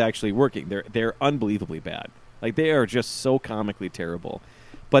 That is actually working. They're unbelievably bad. Like, they are just so comically terrible.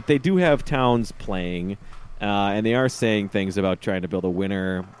 But they do have Towns playing, and they are saying things about trying to build a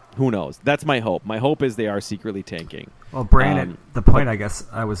winner. Who knows? That's my hope. My hope is they are secretly tanking. Well, Brandon, the point I guess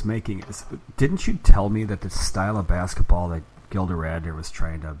I was making is, didn't you tell me that the style of basketball that Gilda Radner was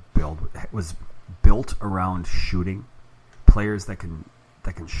trying to build was built around shooting? Players that can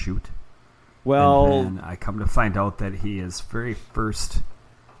shoot. Well, and then I come to find out that his very first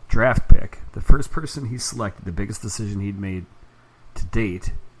draft pick, the first person he selected, the biggest decision he'd made to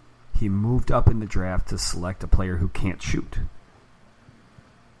date, he moved up in the draft to select a player who can't shoot.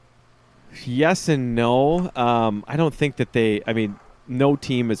 Yes and no. I don't think that no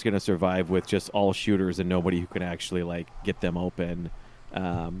team is going to survive with just all shooters and nobody who can actually, like, get them open.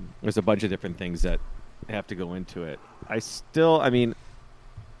 There's a bunch of different things that have to go into it.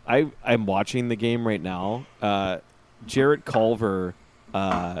 I'm watching the game right now. Jarrett Culver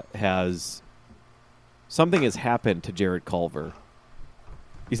something has happened to Jarrett Culver.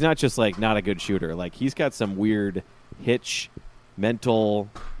 Have not just, like, not a good shooter. Like, he's got some weird hitch, mental.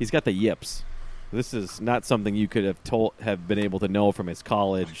 He's got the yips. This is not something you could have been able to know from his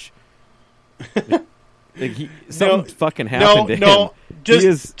college. Something fucking happened to him. No,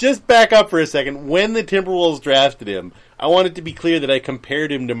 just back up for a second. When the Timberwolves drafted him, I wanted to be clear that I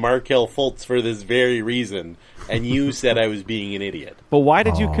compared him to Markelle Fultz for this very reason, and you said I was being an idiot. But why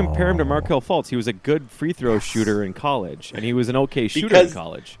did you compare him to Markelle Fultz? He was a good free throw shooter in college, and he was an okay shooter in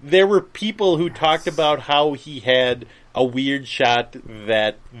college. There were people who talked about how he had a weird shot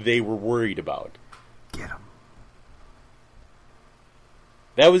that they were worried about. Get him.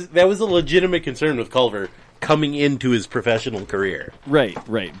 That was a legitimate concern with Culver coming into his professional career. Right.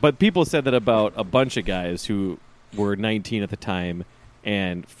 But people said that about a bunch of guys who were 19 at the time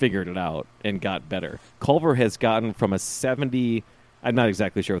and figured it out and got better. Culver has gotten from a 70, I'm not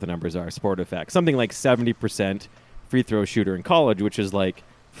exactly sure what the numbers are, Sportive Fact, something like 70% free throw shooter in college, which is like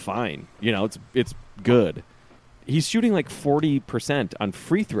fine. It's good. He's shooting like 40% on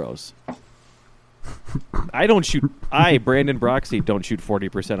free throws. Brandon Broxy, don't shoot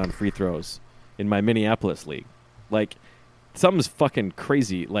 40% on free throws in my Minneapolis league. Like, something's fucking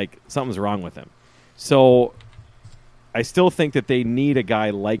crazy. Like, something's wrong with him. So, I still think that they need a guy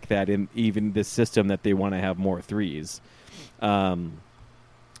like that in even this system that they want to have more threes. So,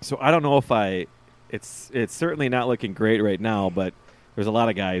 I don't know if it's certainly not looking great right now, but there's a lot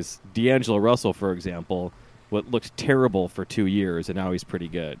of guys. D'Angelo Russell, for example, what looked terrible for 2 years, and now he's pretty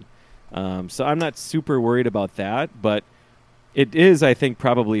good. So I'm not super worried about that, but it is, I think,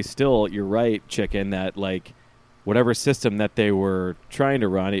 probably still, you're right, Chicken, that like whatever system that they were trying to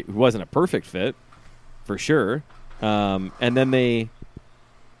run, it wasn't a perfect fit, for sure. And then they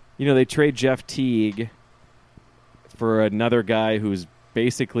trade Jeff Teague for another guy who's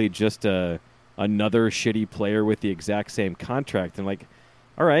basically just another shitty player with the exact same contract. And like,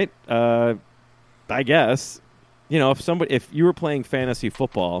 all right, I guess, if you were playing fantasy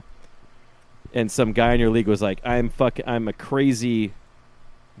football and some guy in your league was like, I'm a crazy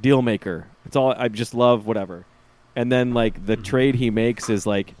deal maker. It's all, I just love whatever. And then like the trade he makes is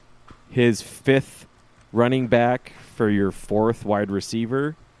like his fifth running back for your fourth wide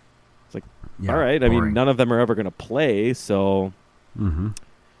receiver. It's like, all right. Boring. I mean, none of them are ever going to play. So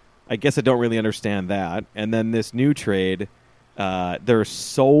I guess I don't really understand that. And then this new trade, there are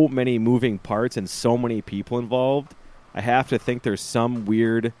so many moving parts and so many people involved. I have to think there's some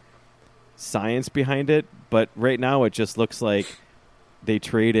weird science behind it, but right now it just looks like they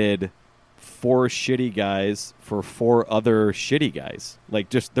traded 4 shitty guys for 4 other shitty guys. Like,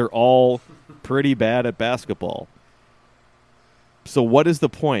 just they're all pretty bad at basketball. So what is the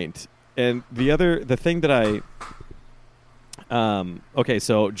point? And the thing that okay,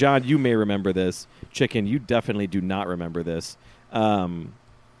 so John, you may remember this. Chicken, you definitely do not remember this.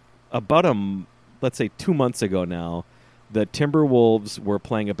 About let's say 2 months ago now, the Timberwolves were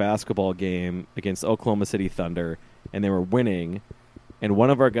playing a basketball game against Oklahoma City Thunder, and they were winning. And one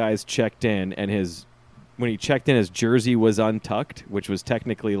of our guys checked in, and when he checked in, his jersey was untucked, which was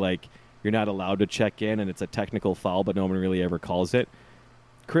technically like you're not allowed to check in, and it's a technical foul, but no one really ever calls it.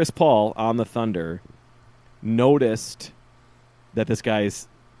 Chris Paul on the Thunder noticed that this guy's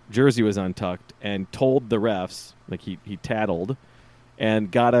jersey was untucked and told the refs, like he tattled,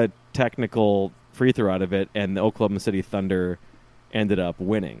 and got a technical free throw out of it, and the Oklahoma City Thunder ended up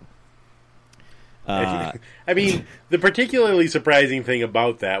winning. I mean, the particularly surprising thing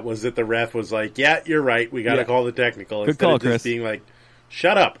about that was that the ref was like, yeah, you're right, we got to call the technical. Good instead call, of just Chris. being like,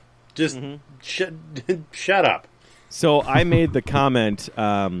 shut up. Just shut up. So I made the comment,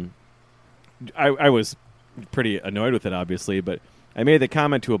 I was pretty annoyed with it, obviously, but I made the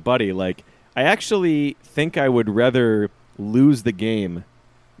comment to a buddy, like, I actually think I would rather lose the game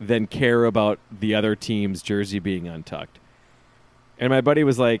than care about the other team's jersey being untucked. And my buddy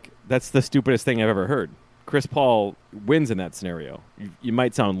was like, that's the stupidest thing I've ever heard. Chris Paul wins in that scenario. You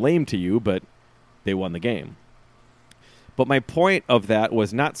might sound lame to you, but they won the game. But my point of that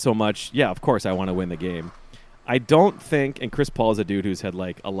was not so much, yeah, of course I want to win the game. I don't think, and Chris Paul is a dude who's had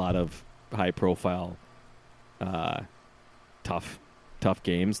like a lot of high-profile, tough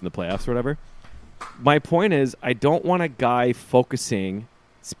games in the playoffs or whatever. My point is, I don't want a guy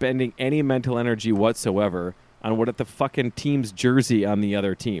spending any mental energy whatsoever on what the fucking team's jersey on the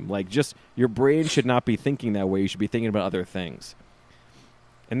other team. Like, just your brain should not be thinking that way. You should be thinking about other things.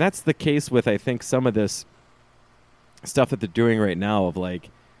 And that's the case with, I think, some of this stuff that they're doing right now of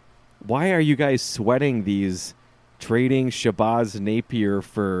like, why are you guys sweating these trading Shabazz Napier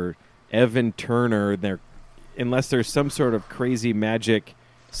for Evan Turner unless there's some sort of crazy magic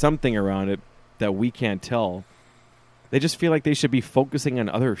something around it that we can't tell? They just feel like they should be focusing on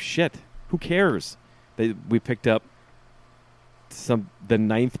other shit. Who cares? We picked up the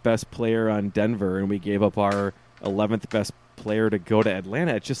 9th best player on Denver, and we gave up our 11th best player to go to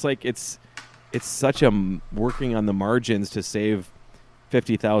Atlanta. It's just like it's such a working on the margins to save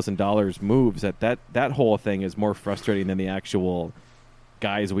 $50,000 moves that whole thing is more frustrating than the actual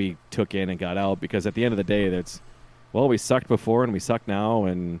guys we took in and got out, because at the end of the day, we sucked before and we suck now,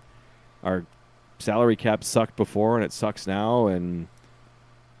 and our salary cap sucked before and it sucks now, and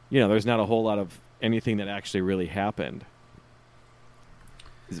there's not a whole lot of anything that actually really happened.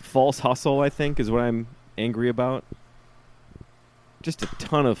 Is it false hustle, I think, is what I'm angry about. Just a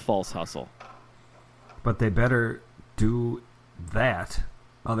ton of false hustle. But they better do that,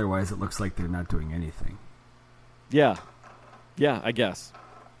 otherwise it looks like they're not doing anything. Yeah, I guess.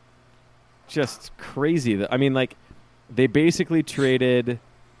 Just crazy. They basically traded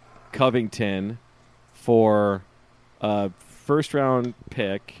Covington for a first-round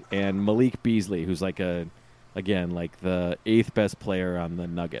pick and Malik Beasley, who's like the 8th best player on the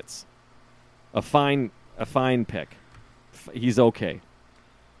Nuggets. A fine pick. He's okay.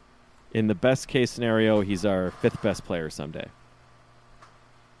 In the best case scenario, he's our 5th best player someday.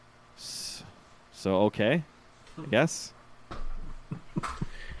 So okay, I guess.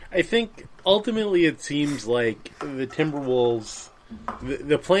 I think ultimately it seems like the Timberwolves,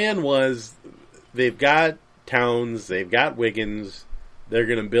 the plan was they've got Towns, they've got Wiggins, they're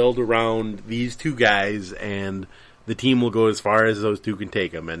going to build around these two guys, and the team will go as far as those two can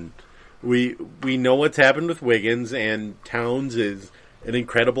take them. And we know what's happened with Wiggins, and Towns is an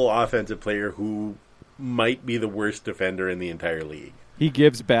incredible offensive player who might be the worst defender in the entire league. He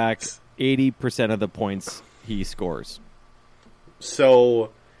gives back 80% of the points he scores.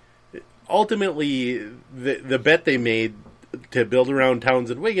 So ultimately, the bet they made to build around Towns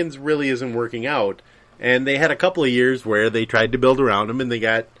and Wiggins really isn't working out. And they had a couple of years where they tried to build around him, and they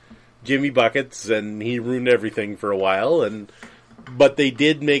got Jimmy Buckets, and he ruined everything for a while. But they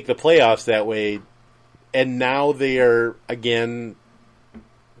did make the playoffs that way, and now they are, again,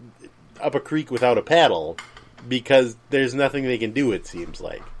 up a creek without a paddle, because there's nothing they can do, it seems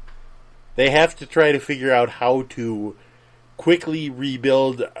like. They have to try to figure out how to quickly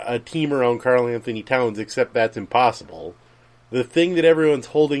rebuild a team around Karl Anthony Towns, except that's impossible. The thing that everyone's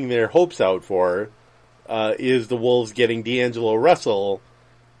holding their hopes out for is the Wolves getting D'Angelo Russell,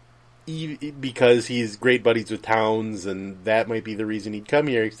 because he's great buddies with Towns, and that might be the reason he'd come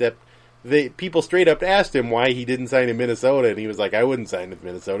here, except people straight up asked him why he didn't sign in Minnesota, and he was like, I wouldn't sign with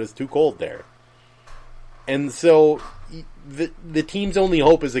Minnesota, it's too cold there. And so the team's only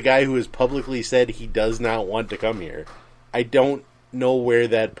hope is a guy who has publicly said he does not want to come here. I don't know where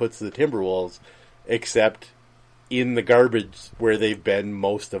that puts the Timberwolves, except in the garbage where they've been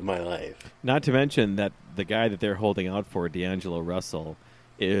most of my life. Not to mention that the guy that they're holding out for, D'Angelo Russell,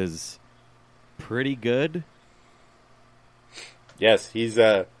 is pretty good. Yes, he's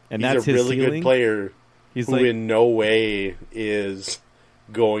a really good player who in no way is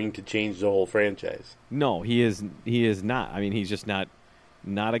going to change the whole franchise. No, he is not. I mean, he's just not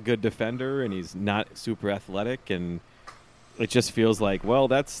a good defender, and he's not super athletic, and it just feels like, well,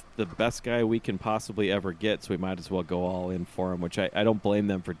 that's the best guy we can possibly ever get, so we might as well go all in for him, which I don't blame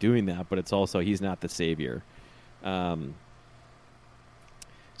them for doing that, but it's also he's not the savior.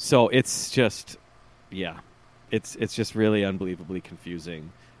 So it's just, it's just really unbelievably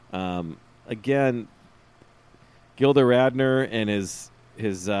confusing. Again, Gilda Radner and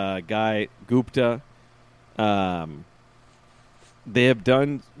his guy Gupta, they have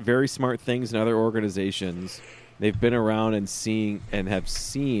done very smart things in other organizations. They've been around and have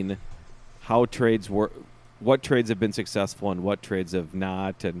seen how trades work, what trades have been successful and what trades have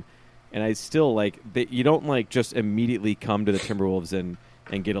not, and I still you don't just immediately come to the Timberwolves and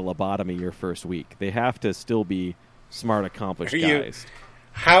get a lobotomy your first week. They have to still be smart, accomplished guys.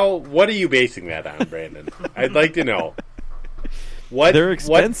 What are you basing that on, Brandon? I'd like to know. They're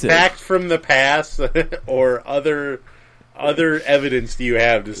expensive. What fact from the past or other evidence do you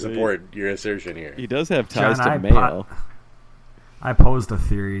have to support your assertion here? He does have ties to Mayo. I posed a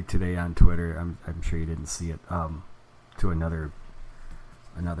theory today on Twitter. I'm sure you didn't see it. To another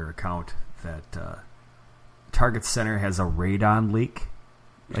account that Target Center has a radon leak.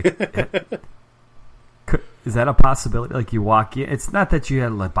 Is that a possibility? Like, you walk in, it's not that you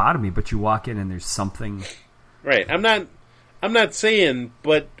had a lobotomy, but you walk in and there's something. Right. I'm not saying,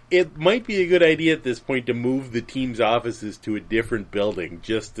 but it might be a good idea at this point to move the team's offices to a different building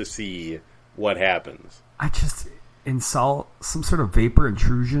just to see what happens. I just install some sort of vapor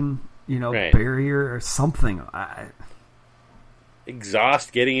intrusion, barrier or something.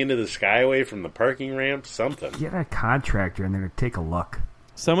 Exhaust getting into the skyway from the parking ramp, something. Get a contractor in there to take a look.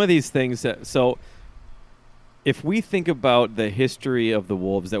 Some of these things so if we think about the history of the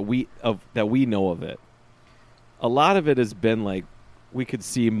Wolves that we know of it, a lot of it has been we could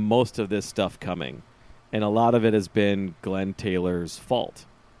see most of this stuff coming, and a lot of it has been Glenn Taylor's fault.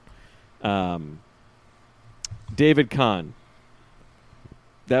 David Kahn,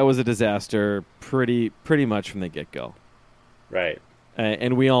 that was a disaster pretty much from the get-go. Right.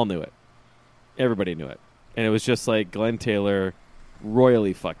 And we all knew it. Everybody knew it. And it was just like Glenn Taylor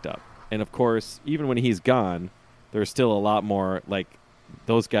royally fucked up. And, of course, even when he's gone, there's still a lot more, like,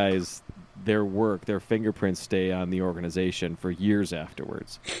 those guys, their work, their fingerprints stay on the organization for years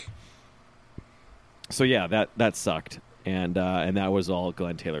afterwards. So, yeah, that sucked. And that was all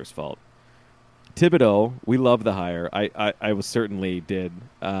Glenn Taylor's fault. Thibodeau, we love the hire. I was certainly did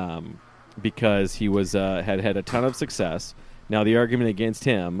because he was had a ton of success. Now, the argument against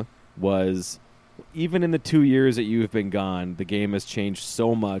him was, even in the 2 years that you've been gone, the game has changed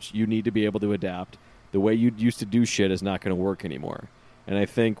so much. You need to be able to adapt. The way you used to do shit is not going to work anymore. And I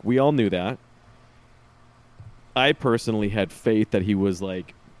think we all knew that. I personally had faith that he was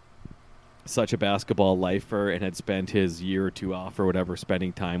like such a basketball lifer and had spent his year or two off or whatever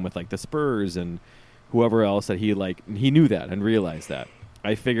spending time with like the Spurs and whoever else that he knew that and realized that.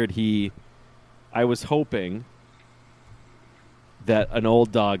 I figured I was hoping that an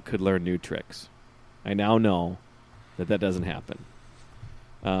old dog could learn new tricks. I now know that doesn't happen.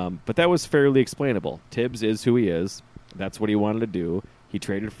 But that was fairly explainable. Tibbs is who he is. That's what he wanted to do. He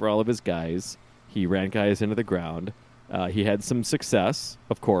traded for all of his guys. He ran guys into the ground. He had some success,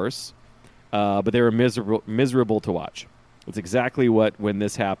 of course, but they were miserable to watch. It's exactly when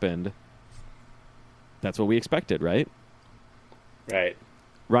this happened, that's what we expected, right? Right.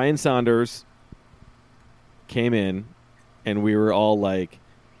 Ryan Saunders came in, and we were all like,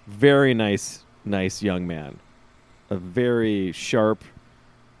 very nice young man. A very sharp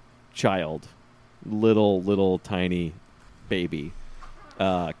child. Little tiny baby.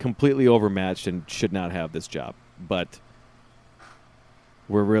 Completely overmatched and should not have this job. But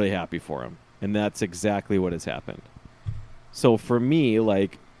we're really happy for him. And that's exactly what has happened. So for me,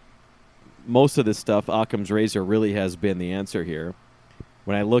 like, most of this stuff, Occam's razor really has been the answer here.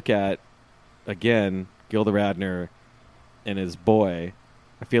 When I look at, again, Gilda Radner and his boy,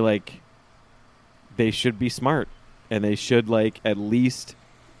 I feel like they should be smart. And they should, like, at least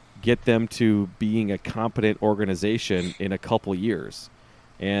get them to being a competent organization in a couple years.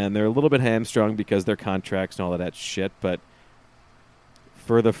 And they're a little bit hamstrung because their contracts and all of that shit, but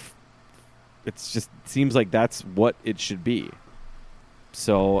for it's just seems like that's what it should be.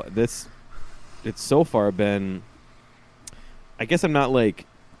 So it's so far been, I guess I'm not like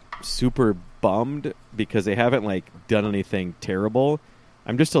super bummed because they haven't like done anything terrible.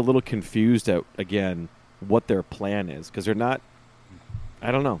 I'm just a little confused at, again, what their plan is, because they're not,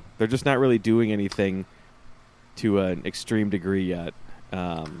 I don't know, they're just not really doing anything to an extreme degree yet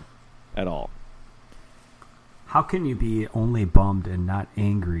at all. How can you be only bummed and not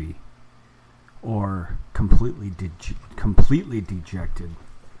angry or completely dejected?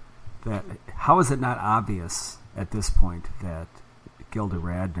 That how is it not obvious at this point that Gilda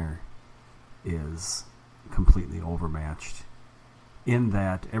Radner is completely overmatched? In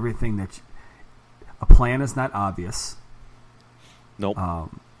that everything a plan is not obvious. Nope.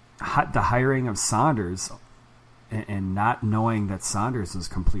 The hiring of Saunders and not knowing that Saunders is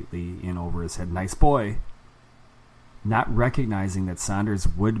completely in over his head. Nice boy. Not recognizing that Saunders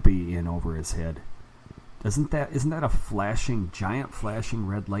would be in over his head. Isn't that a giant flashing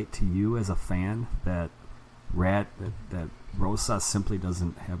red light to you as a fan that Rosas simply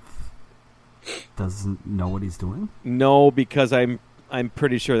doesn't know what he's doing? No, because I'm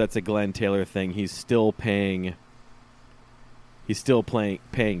pretty sure that's a Glenn Taylor thing. He's still paying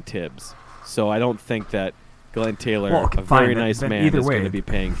Tibbs. So I don't think that Glenn Taylor, a very nice man, is going to be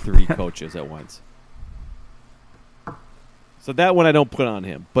paying 3 coaches at once. So that one I don't put on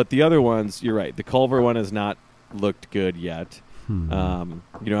him. But the other ones, you're right. The Culver one has not looked good yet. I'm a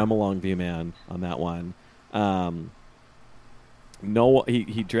Longview man on that one.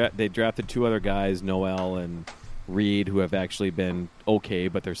 They drafted 2 other guys, Noel and Reed, who have actually been okay,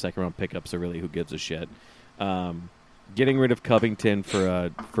 but their second-round pickups are really who gives a shit. Getting rid of Covington for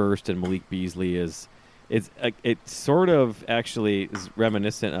a first and Malik Beasley it sort of actually is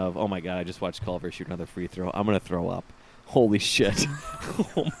reminiscent of, oh my God, I just watched Culver shoot another free throw. I'm going to throw up. Holy shit.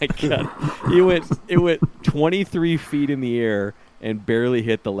 Oh my God. It went 23 feet in the air and barely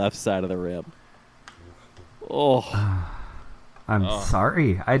hit the left side of the rim. Oh. I'm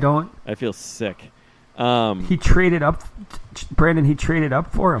sorry. I feel sick. He traded up, Brandon. He traded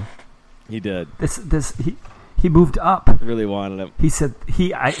up for him. He did. He moved up. I really wanted him. He said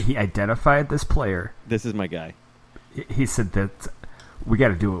he identified this player. This is my guy. He said that we got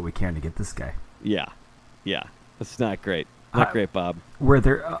to do what we can to get this guy. Yeah. That's not great. Not great, Bob. Were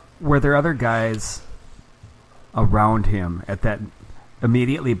there other guys around him at that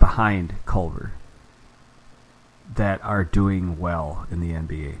immediately behind Culver that are doing well in the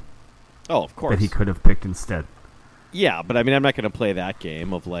NBA? Oh, of course. That he could have picked instead. Yeah, but I mean, I'm not going to play that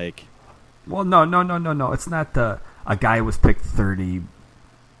game of like. Well, no. It's not a guy was picked 30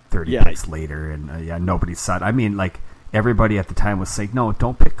 picks later, and nobody saw it. I mean, like everybody at the time was saying, no,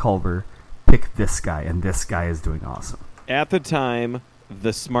 don't pick Culver, pick this guy, and this guy is doing awesome. At the time,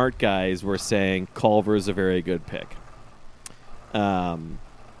 the smart guys were saying Culver is a very good pick,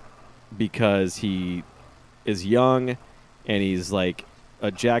 because he is young and he's like a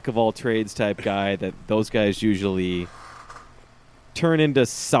jack of all trades type guy that those guys usually turn into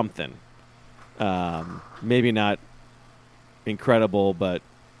something. Maybe not incredible, but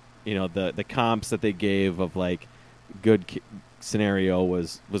the comps that they gave of like good scenario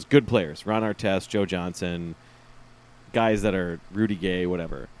was good players. Ron Artest, Joe Johnson, guys that are Rudy Gay,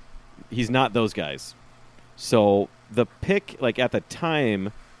 whatever. He's not those guys. So the pick, like at the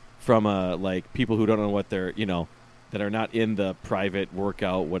time, from like people who don't know what they're, that are not in the private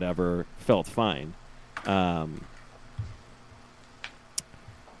workout, whatever, felt fine.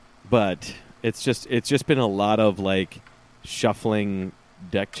 But it's just been a lot of like shuffling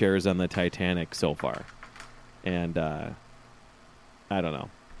deck chairs on the Titanic so far, and I don't know.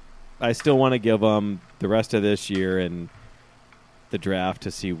 I still want to give them the rest of this year and the draft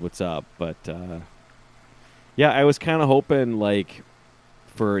to see what's up, but yeah, I was kind of hoping like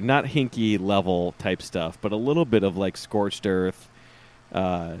for not Hinkie level type stuff, but a little bit of like scorched earth,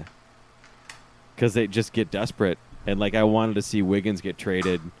 because they just get desperate, and like I wanted to see Wiggins get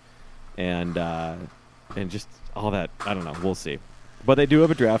traded, and just all that. I don't know. We'll see, but they do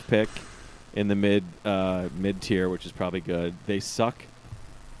have a draft pick in the mid tier, which is probably good. They suck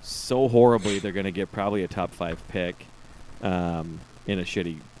so horribly they're going to get probably a top 5 pick in a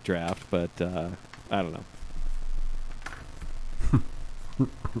shitty draft, but I don't know.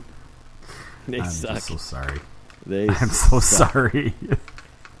 They suck. I'm so sorry. I'm so sorry.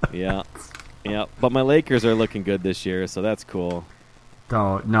 Yeah. But my Lakers are looking good this year, so that's cool.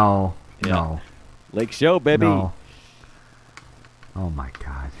 No. Lake Show, baby. No. Oh my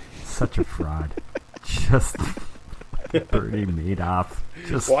God, such a fraud. Just Bernie Madoff.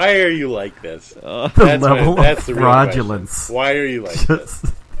 Just why are you like this? The level of fraudulence. Why are you like this?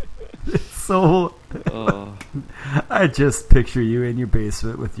 It's so. I just picture you in your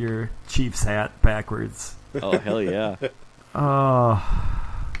basement with your Chiefs hat backwards. Oh hell yeah!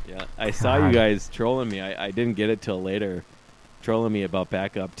 Yeah, I saw you guys trolling me. I didn't get it till later, trolling me about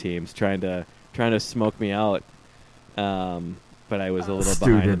backup teams, trying to smoke me out. But I was a little Stu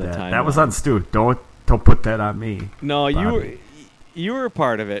behind did at the that. time. That was on Stu. Don't put that on me. No, Bobby. you were a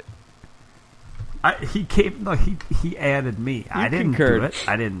part of it. He came. No, he added me. I didn't do it.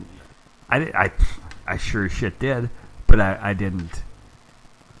 I didn't. I sure as shit did, but I didn't.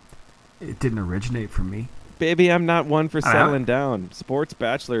 It didn't originate from me. Baby, I'm not one for settling down. Sports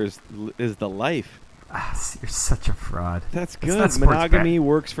Bachelor is the life. You're such a fraud. That's good. Monogamy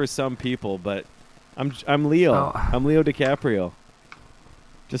works for some people, but I'm Leo. Oh. I'm Leo DiCaprio.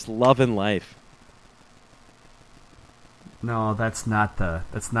 Just loving life. No, that's not the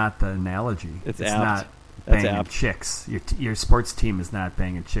analogy. It's apt. Not banging apt. chicks. Your sports team is not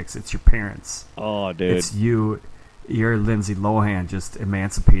banging chicks. It's your parents. Oh, dude. It's you. You're Lindsay Lohan just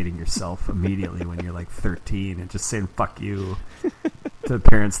emancipating yourself immediately when you're like 13 and just saying fuck you to the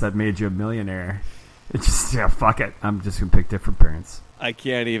parents that made you a millionaire. It's just, fuck it. I'm just going to pick different parents. I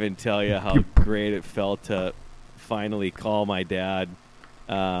can't even tell you how great it felt to finally call my dad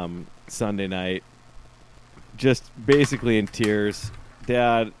Sunday night. Just basically in tears.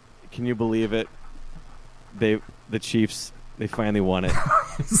 Dad, can you believe it? The Chiefs, they finally won it.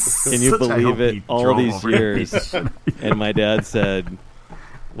 Can you believe it? All these years. And my dad said,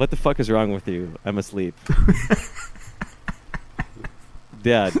 what the fuck is wrong with you? I'm asleep.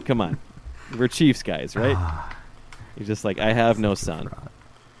 Dad, come on. We're Chiefs guys, right? He's just like, I have no son.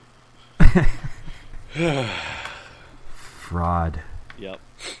 Fraud. Yep.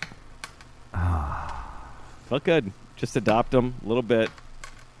 Felt good. Just adopt him a little bit.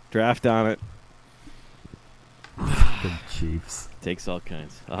 Draft on it. The Chiefs. Takes all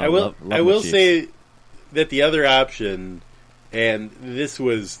kinds. I will say that the other option, and this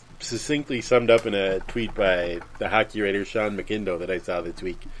was succinctly summed up in a tweet by the hockey writer Sean McIndoe that I saw this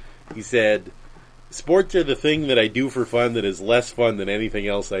week. He said, sports are the thing that I do for fun that is less fun than anything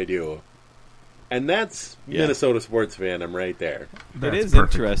else I do. And that's Minnesota sports fan. I'm right there. It is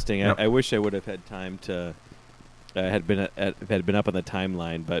perfect. interesting. Yep. I wish I would have had time to had been up on the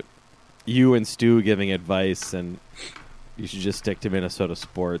timeline, but you and Stu giving advice and you should just stick to Minnesota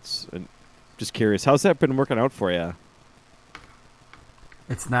sports. And just curious, how's that been working out for you?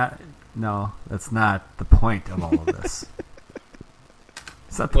 It's not. No, that's not the point of all of this.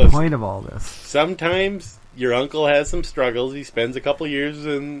 It's not the point of all this. Sometimes your uncle has some struggles. He spends a couple years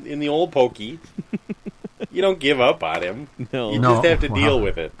in the old pokey. You don't give up on him. No. You just have to deal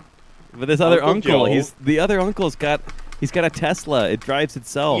with it. But this other Uncle uncle, Joe. the other uncle's got a Tesla. It drives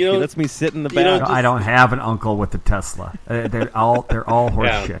itself. You He know- lets me sit in the you know, back. I don't have an uncle with a Tesla. They're all horse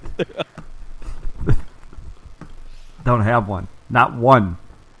Yeah. shit. Don't have one. Not one.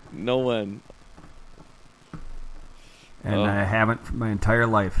 No one. And Oh. I haven't for my entire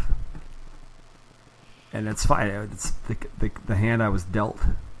life. And it's fine. It's the hand I was dealt.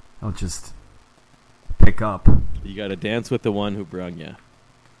 I'll just pick up. You got to dance with the one who brung you.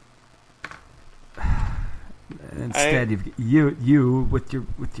 Instead, you with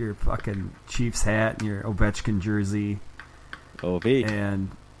your fucking Chiefs hat and your Ovechkin jersey, OV. and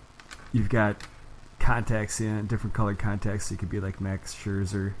you've got contacts in different colored contacts. So you could be like Max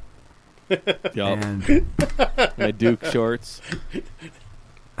Scherzer. Yup. And My Duke shorts.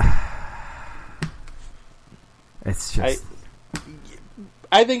 it's just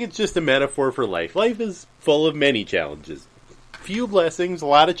I think it's just a metaphor for life. Life is full of many challenges. Few blessings, a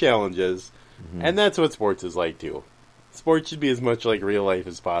lot of challenges. And that's what sports is like, too. Sports should be as much like real life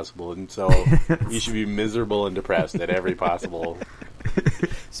as possible, and so you should be miserable and depressed at every possible...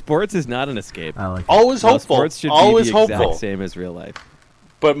 Sports is not an escape. I like it. Always No, hopeful. sports should Always be the hopeful. exact same as real life.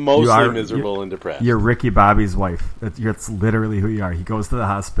 But mostly You are- miserable and depressed. You're Ricky Bobby's wife. That's literally who you are. He goes to the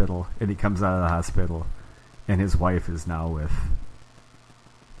hospital, and he comes out of the hospital, and his wife is now with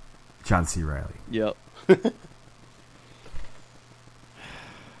John C. Reilly. Yep.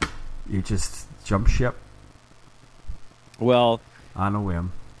 You just jump ship Well, on a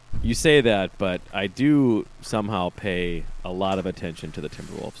whim. you say that, but I do somehow pay a lot of attention to the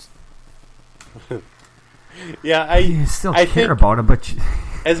Timberwolves. Yeah, You still I care think about him, but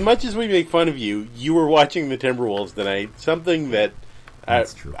as much as we make fun of you, you were watching the Timberwolves tonight. Something that...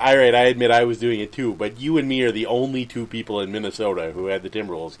 That's true. I admit I was doing it too, but you and me are the only two people in Minnesota who had the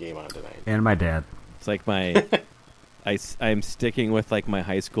Timberwolves game on tonight. and my dad. It's like my... I'm sticking with like my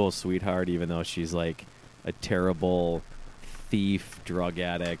high school sweetheart, even though she's like a terrible thief, drug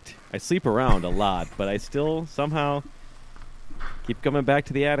addict. I sleep around a lot, but I still somehow keep coming back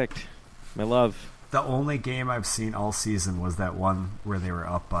to the addict. My love. The only game I've seen all season was that one where they were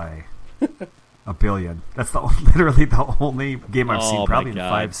up by $1 billion. That's literally the only game I've Oh, seen my probably in God.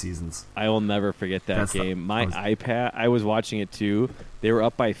 5 seasons. I will never forget that That's the- game. My I was- iPad, I was watching it too. They were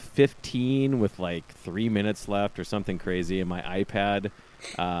up by 15 with like 3 minutes left or something crazy, and my iPad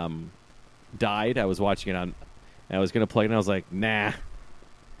died. I was watching it on, and I was going to play it, and I was like, nah,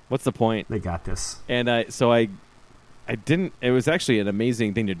 what's the point? They got this. And I didn't. It was actually an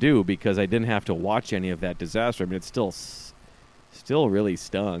amazing thing to do because I didn't have to watch any of that disaster. I mean, it still really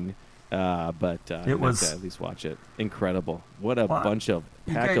stung, but It was- to at least watch it. Incredible! What a Well, bunch of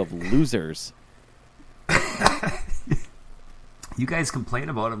you pack guys- of losers. You guys complain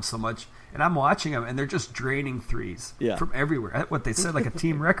about them so much, and I'm watching them, and they're just draining threes from everywhere. What they said, like a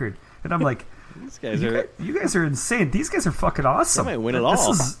team record. And I'm like, These guys are. you guys are insane. These guys are fucking awesome. They might win it This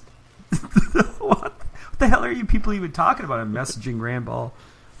all. is- what the hell are you people even talking about? I'm messaging Randball.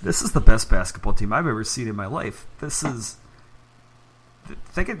 This is the best basketball team I've ever seen in my life. This is...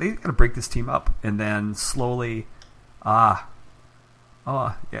 They got to break this team up, and then slowly... yeah,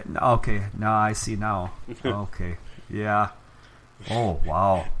 okay, now I see now. Okay, yeah. Oh,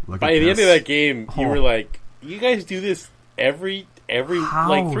 wow. Look By at the this. end of that game, you Oh. were like, you guys do this every How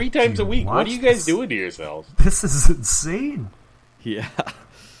like 3 times do a you week. What watch are you guys this? doing to yourselves? This is insane. Yeah,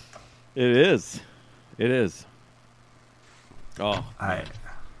 it is. It is. Oh,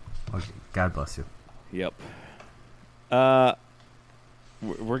 Okay, God bless you. yep.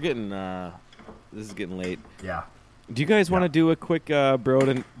 We're getting. This is getting late. Yeah. Do you guys want to do a quick bro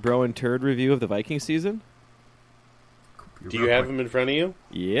and turd review of the Viking season? Do you have them in front of you?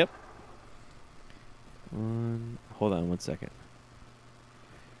 Yep. Hold on 1 second.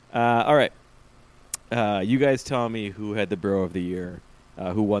 All right. You guys tell me who had the bro of the year,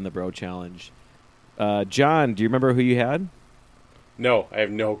 who won the bro challenge. John, do you remember who you had? No, I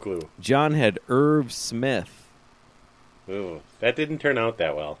have no clue. John had Irv Smith. Ooh, that didn't turn out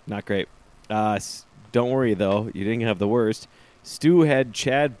that well. Not great. Don't worry, though. You didn't have the worst. Stu had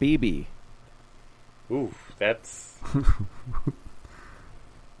Chad Beebe. Ooh, that's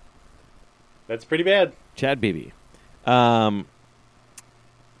pretty bad. Chad Beebe. I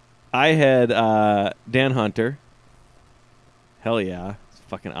had Dan Hunter. Hell yeah. It's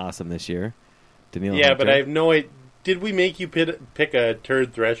fucking awesome this year. Daniil Yeah, Hunter. but I have no idea. Did we make you pick a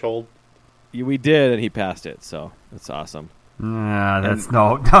turd threshold? We did, and he passed it, so that's awesome. That's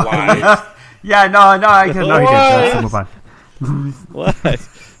no. Yeah, no, I can't. No, he didn't. Let's move on. What?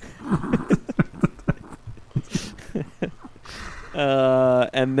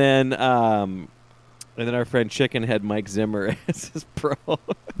 And then our friend Chicken had Mike Zimmer as his pro.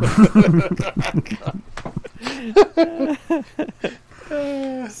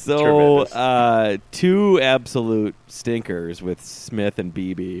 So two absolute stinkers with Smith and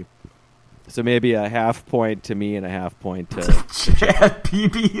BB. So maybe a half point to me and a half point to Chad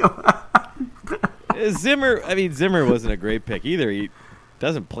BB. Zimmer wasn't a great pick either. He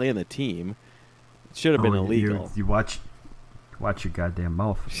doesn't play in the team. It should have been illegal. You watch your goddamn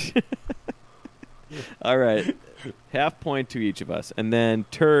mouth. All right. Half point to each of us. And then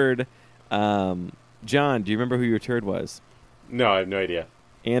turd, John, do you remember who your turd was? No, I have no idea.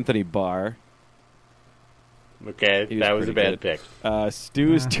 Anthony Barr. Okay, that was a bad pick.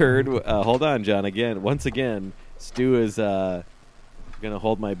 Stu's turd, hold on, John, once again, Stu is going to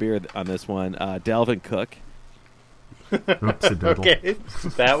hold my beer on this one. Dalvin Cook. Okay,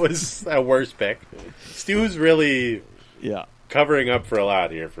 that was a worse pick. Stu's really covering up for a lot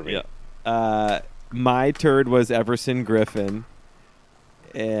here for me. Yeah. My turd was Everson Griffin,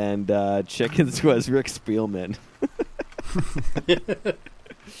 and Chicken's was Rick Spielman.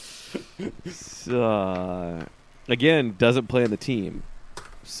 So, again, doesn't play on the team.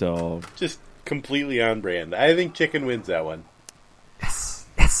 So just completely on brand. I think Chicken wins that one.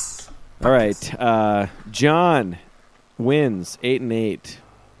 Yes. All right. John wins 8-8.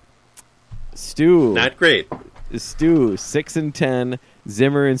 Stu, not great. Stu 6-10.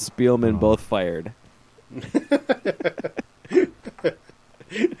 Zimmer and Spielman both fired.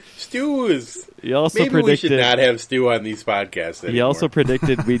 Stu is. He also maybe predicted, we should not have Stu on these podcasts anymore. He also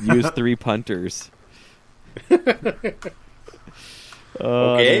predicted we'd use 3 punters. Okay.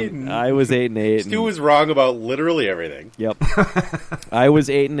 I was 8-8. Stu was wrong about literally everything. Yep. I was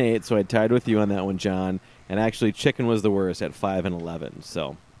 8-8, so I tied with you on that one, John. And actually, Chicken was the worst at 5-11.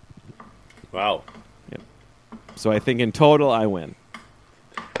 So. Wow. Yep. So I think in total, I win.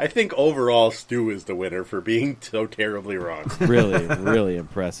 I think overall, Stu is the winner for being so terribly wrong. Really, really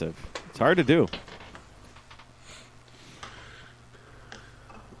impressive. It's hard to do.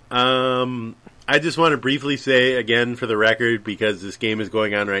 I just want to briefly say, again, for the record, because this game is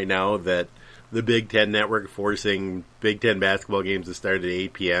going on right now, that the Big Ten Network forcing Big Ten basketball games to start at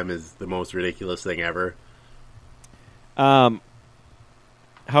 8 p.m. is the most ridiculous thing ever. What's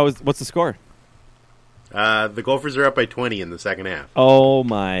the score? The Gophers are up by 20 in the second half. Oh,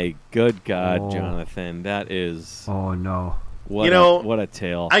 my good God, Jonathan. That is... Oh, no. What a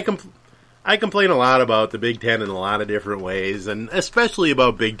tale. I complain a lot about the Big Ten in a lot of different ways, and especially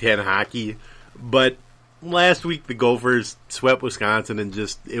about Big Ten hockey. But last week the Gophers swept Wisconsin, and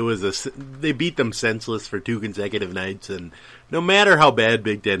they beat them senseless for 2 consecutive nights. And no matter how bad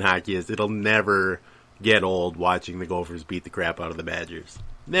Big Ten hockey is, it'll never get old watching the Gophers beat the crap out of the Badgers.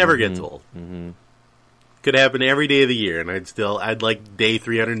 Never gets old. Mm-hmm. Could happen every day of the year, and I'd like day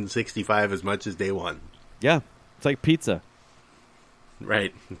 365 as much as day 1. Yeah, it's like pizza.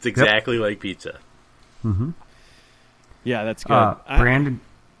 Right. It's exactly like pizza. Mm-hmm. Yeah, that's good. Brandon?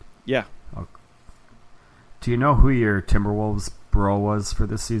 Yeah. Okay. Do you know who your Timberwolves bro was for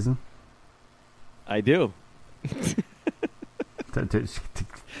this season? I do.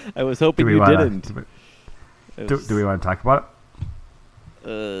 I was hoping you didn't. Do we want to talk about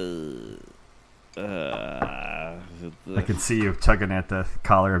it? I can see you tugging at the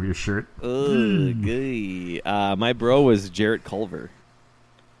collar of your shirt. My bro was Jarrett Culver.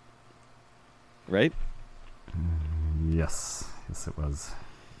 Right? Yes, it was.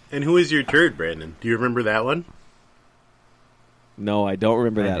 And who is your turd, Brandon? Do you remember that one? No, I don't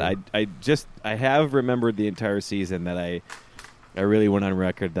remember that. I have remembered the entire season that I really went on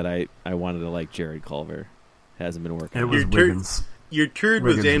record that I wanted to like Jared Culver. Hasn't been working. It was Wiggins. Your turd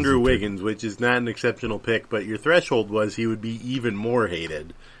was Andrew Wiggins, which is not an exceptional pick, but your threshold was he would be even more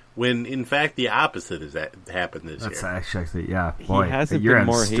hated. When, in fact, the opposite has happened this year. That's actually, yeah. Boy, he hasn't you're been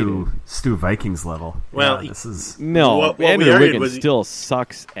more hated. Stu Vikings level. Well, yeah, this is... No, what Andrew Wiggins still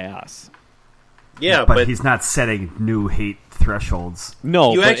sucks ass. Yeah, but he's not setting new hate thresholds.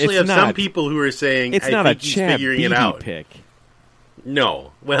 No, you but actually have some people who are saying, it's not a Chad Beebe pick.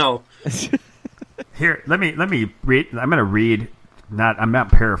 No, well... Here, let me read. I'm going to read... I'm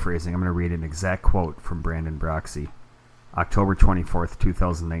not paraphrasing. I'm going to read an exact quote from Brandon Broxy. October 24th,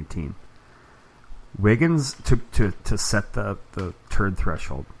 2019. Wiggins, to set the turd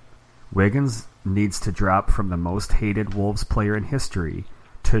threshold, Wiggins needs to drop from the most hated Wolves player in history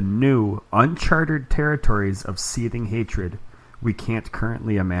to new, uncharted territories of seething hatred we can't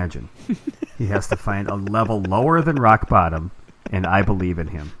currently imagine. He has to find a level lower than rock bottom, and I believe in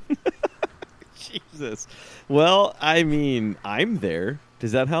him. Jesus. Well, I mean, I'm there.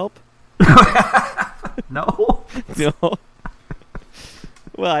 Does that help? No. No.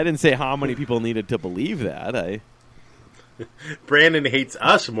 Well, I didn't say how many people needed to believe that. Brandon hates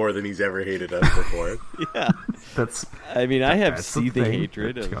us more than he's ever hated us before. Yeah. I have seething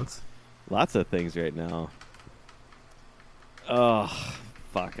hatred of lots of things right now. Oh,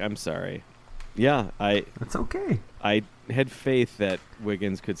 fuck. I'm sorry. Yeah, That's okay. I had faith that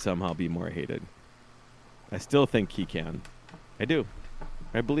Wiggins could somehow be more hated. I still think he can. I do.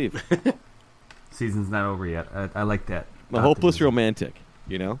 I believe. Season's not over yet. I like that. The hopeless romantic,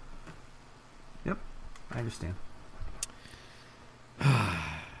 you know? Yep. I understand.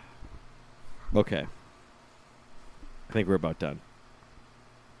 Okay. I think we're about done.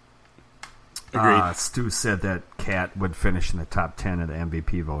 Agreed. Stu said that Cat would finish in the top 10 of the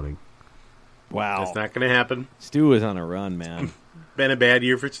MVP voting. Wow. That's not going to happen. Stu is on a run, man. Been a bad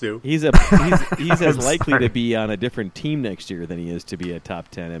year for Stu. He's as likely to be on a different team next year than he is to be a top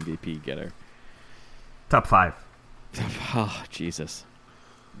 10 MVP getter. Top 5. Oh, Jesus.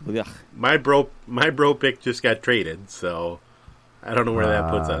 Ugh. My bro pick just got traded, so I don't know where that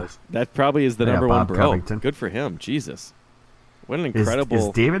puts us. That probably is the number one Bob bro. Covington. Good for him. Jesus. What an incredible... Is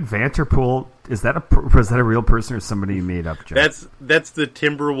David Vanterpool, was that a real person or somebody you made up, Joe? That's the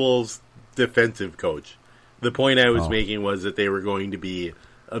Timberwolves defensive coach. The point I was making was that they were going to be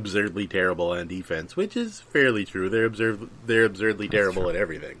absurdly terrible on defense, which is fairly true. They're absurdly terrible at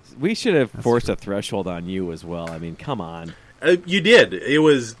everything. We should have forced a threshold on you as well. I mean, come on. You did. It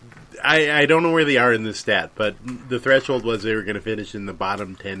was... I don't know where they are in this stat, but the threshold was they were going to finish in the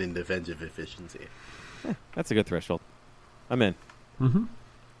bottom 10 in defensive efficiency. That's a good threshold. I'm in. Mm-hmm.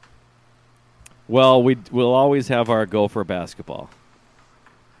 Well, we'll always have our go for basketball.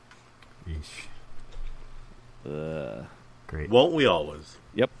 Yeesh. Great. Won't we always?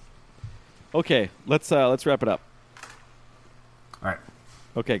 Yep. Okay, let's wrap it up. All right.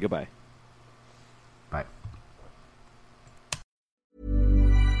 Okay, goodbye. Bye.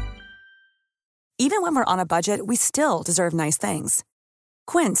 Even when we're on a budget, we still deserve nice things.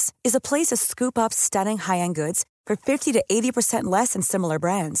 Quince is a place to scoop up stunning high-end goods for 50 to 80% less than similar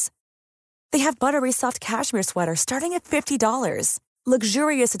brands. They have buttery soft cashmere sweaters starting at $50,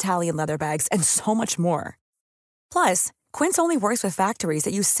 luxurious Italian leather bags, and so much more. Plus, Quince only works with factories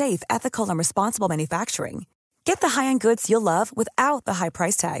that use safe, ethical, and responsible manufacturing. Get the high-end goods you'll love without the high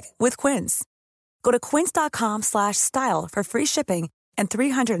price tag with Quince. Go to quince.com/style for free shipping and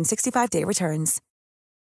 365-day returns.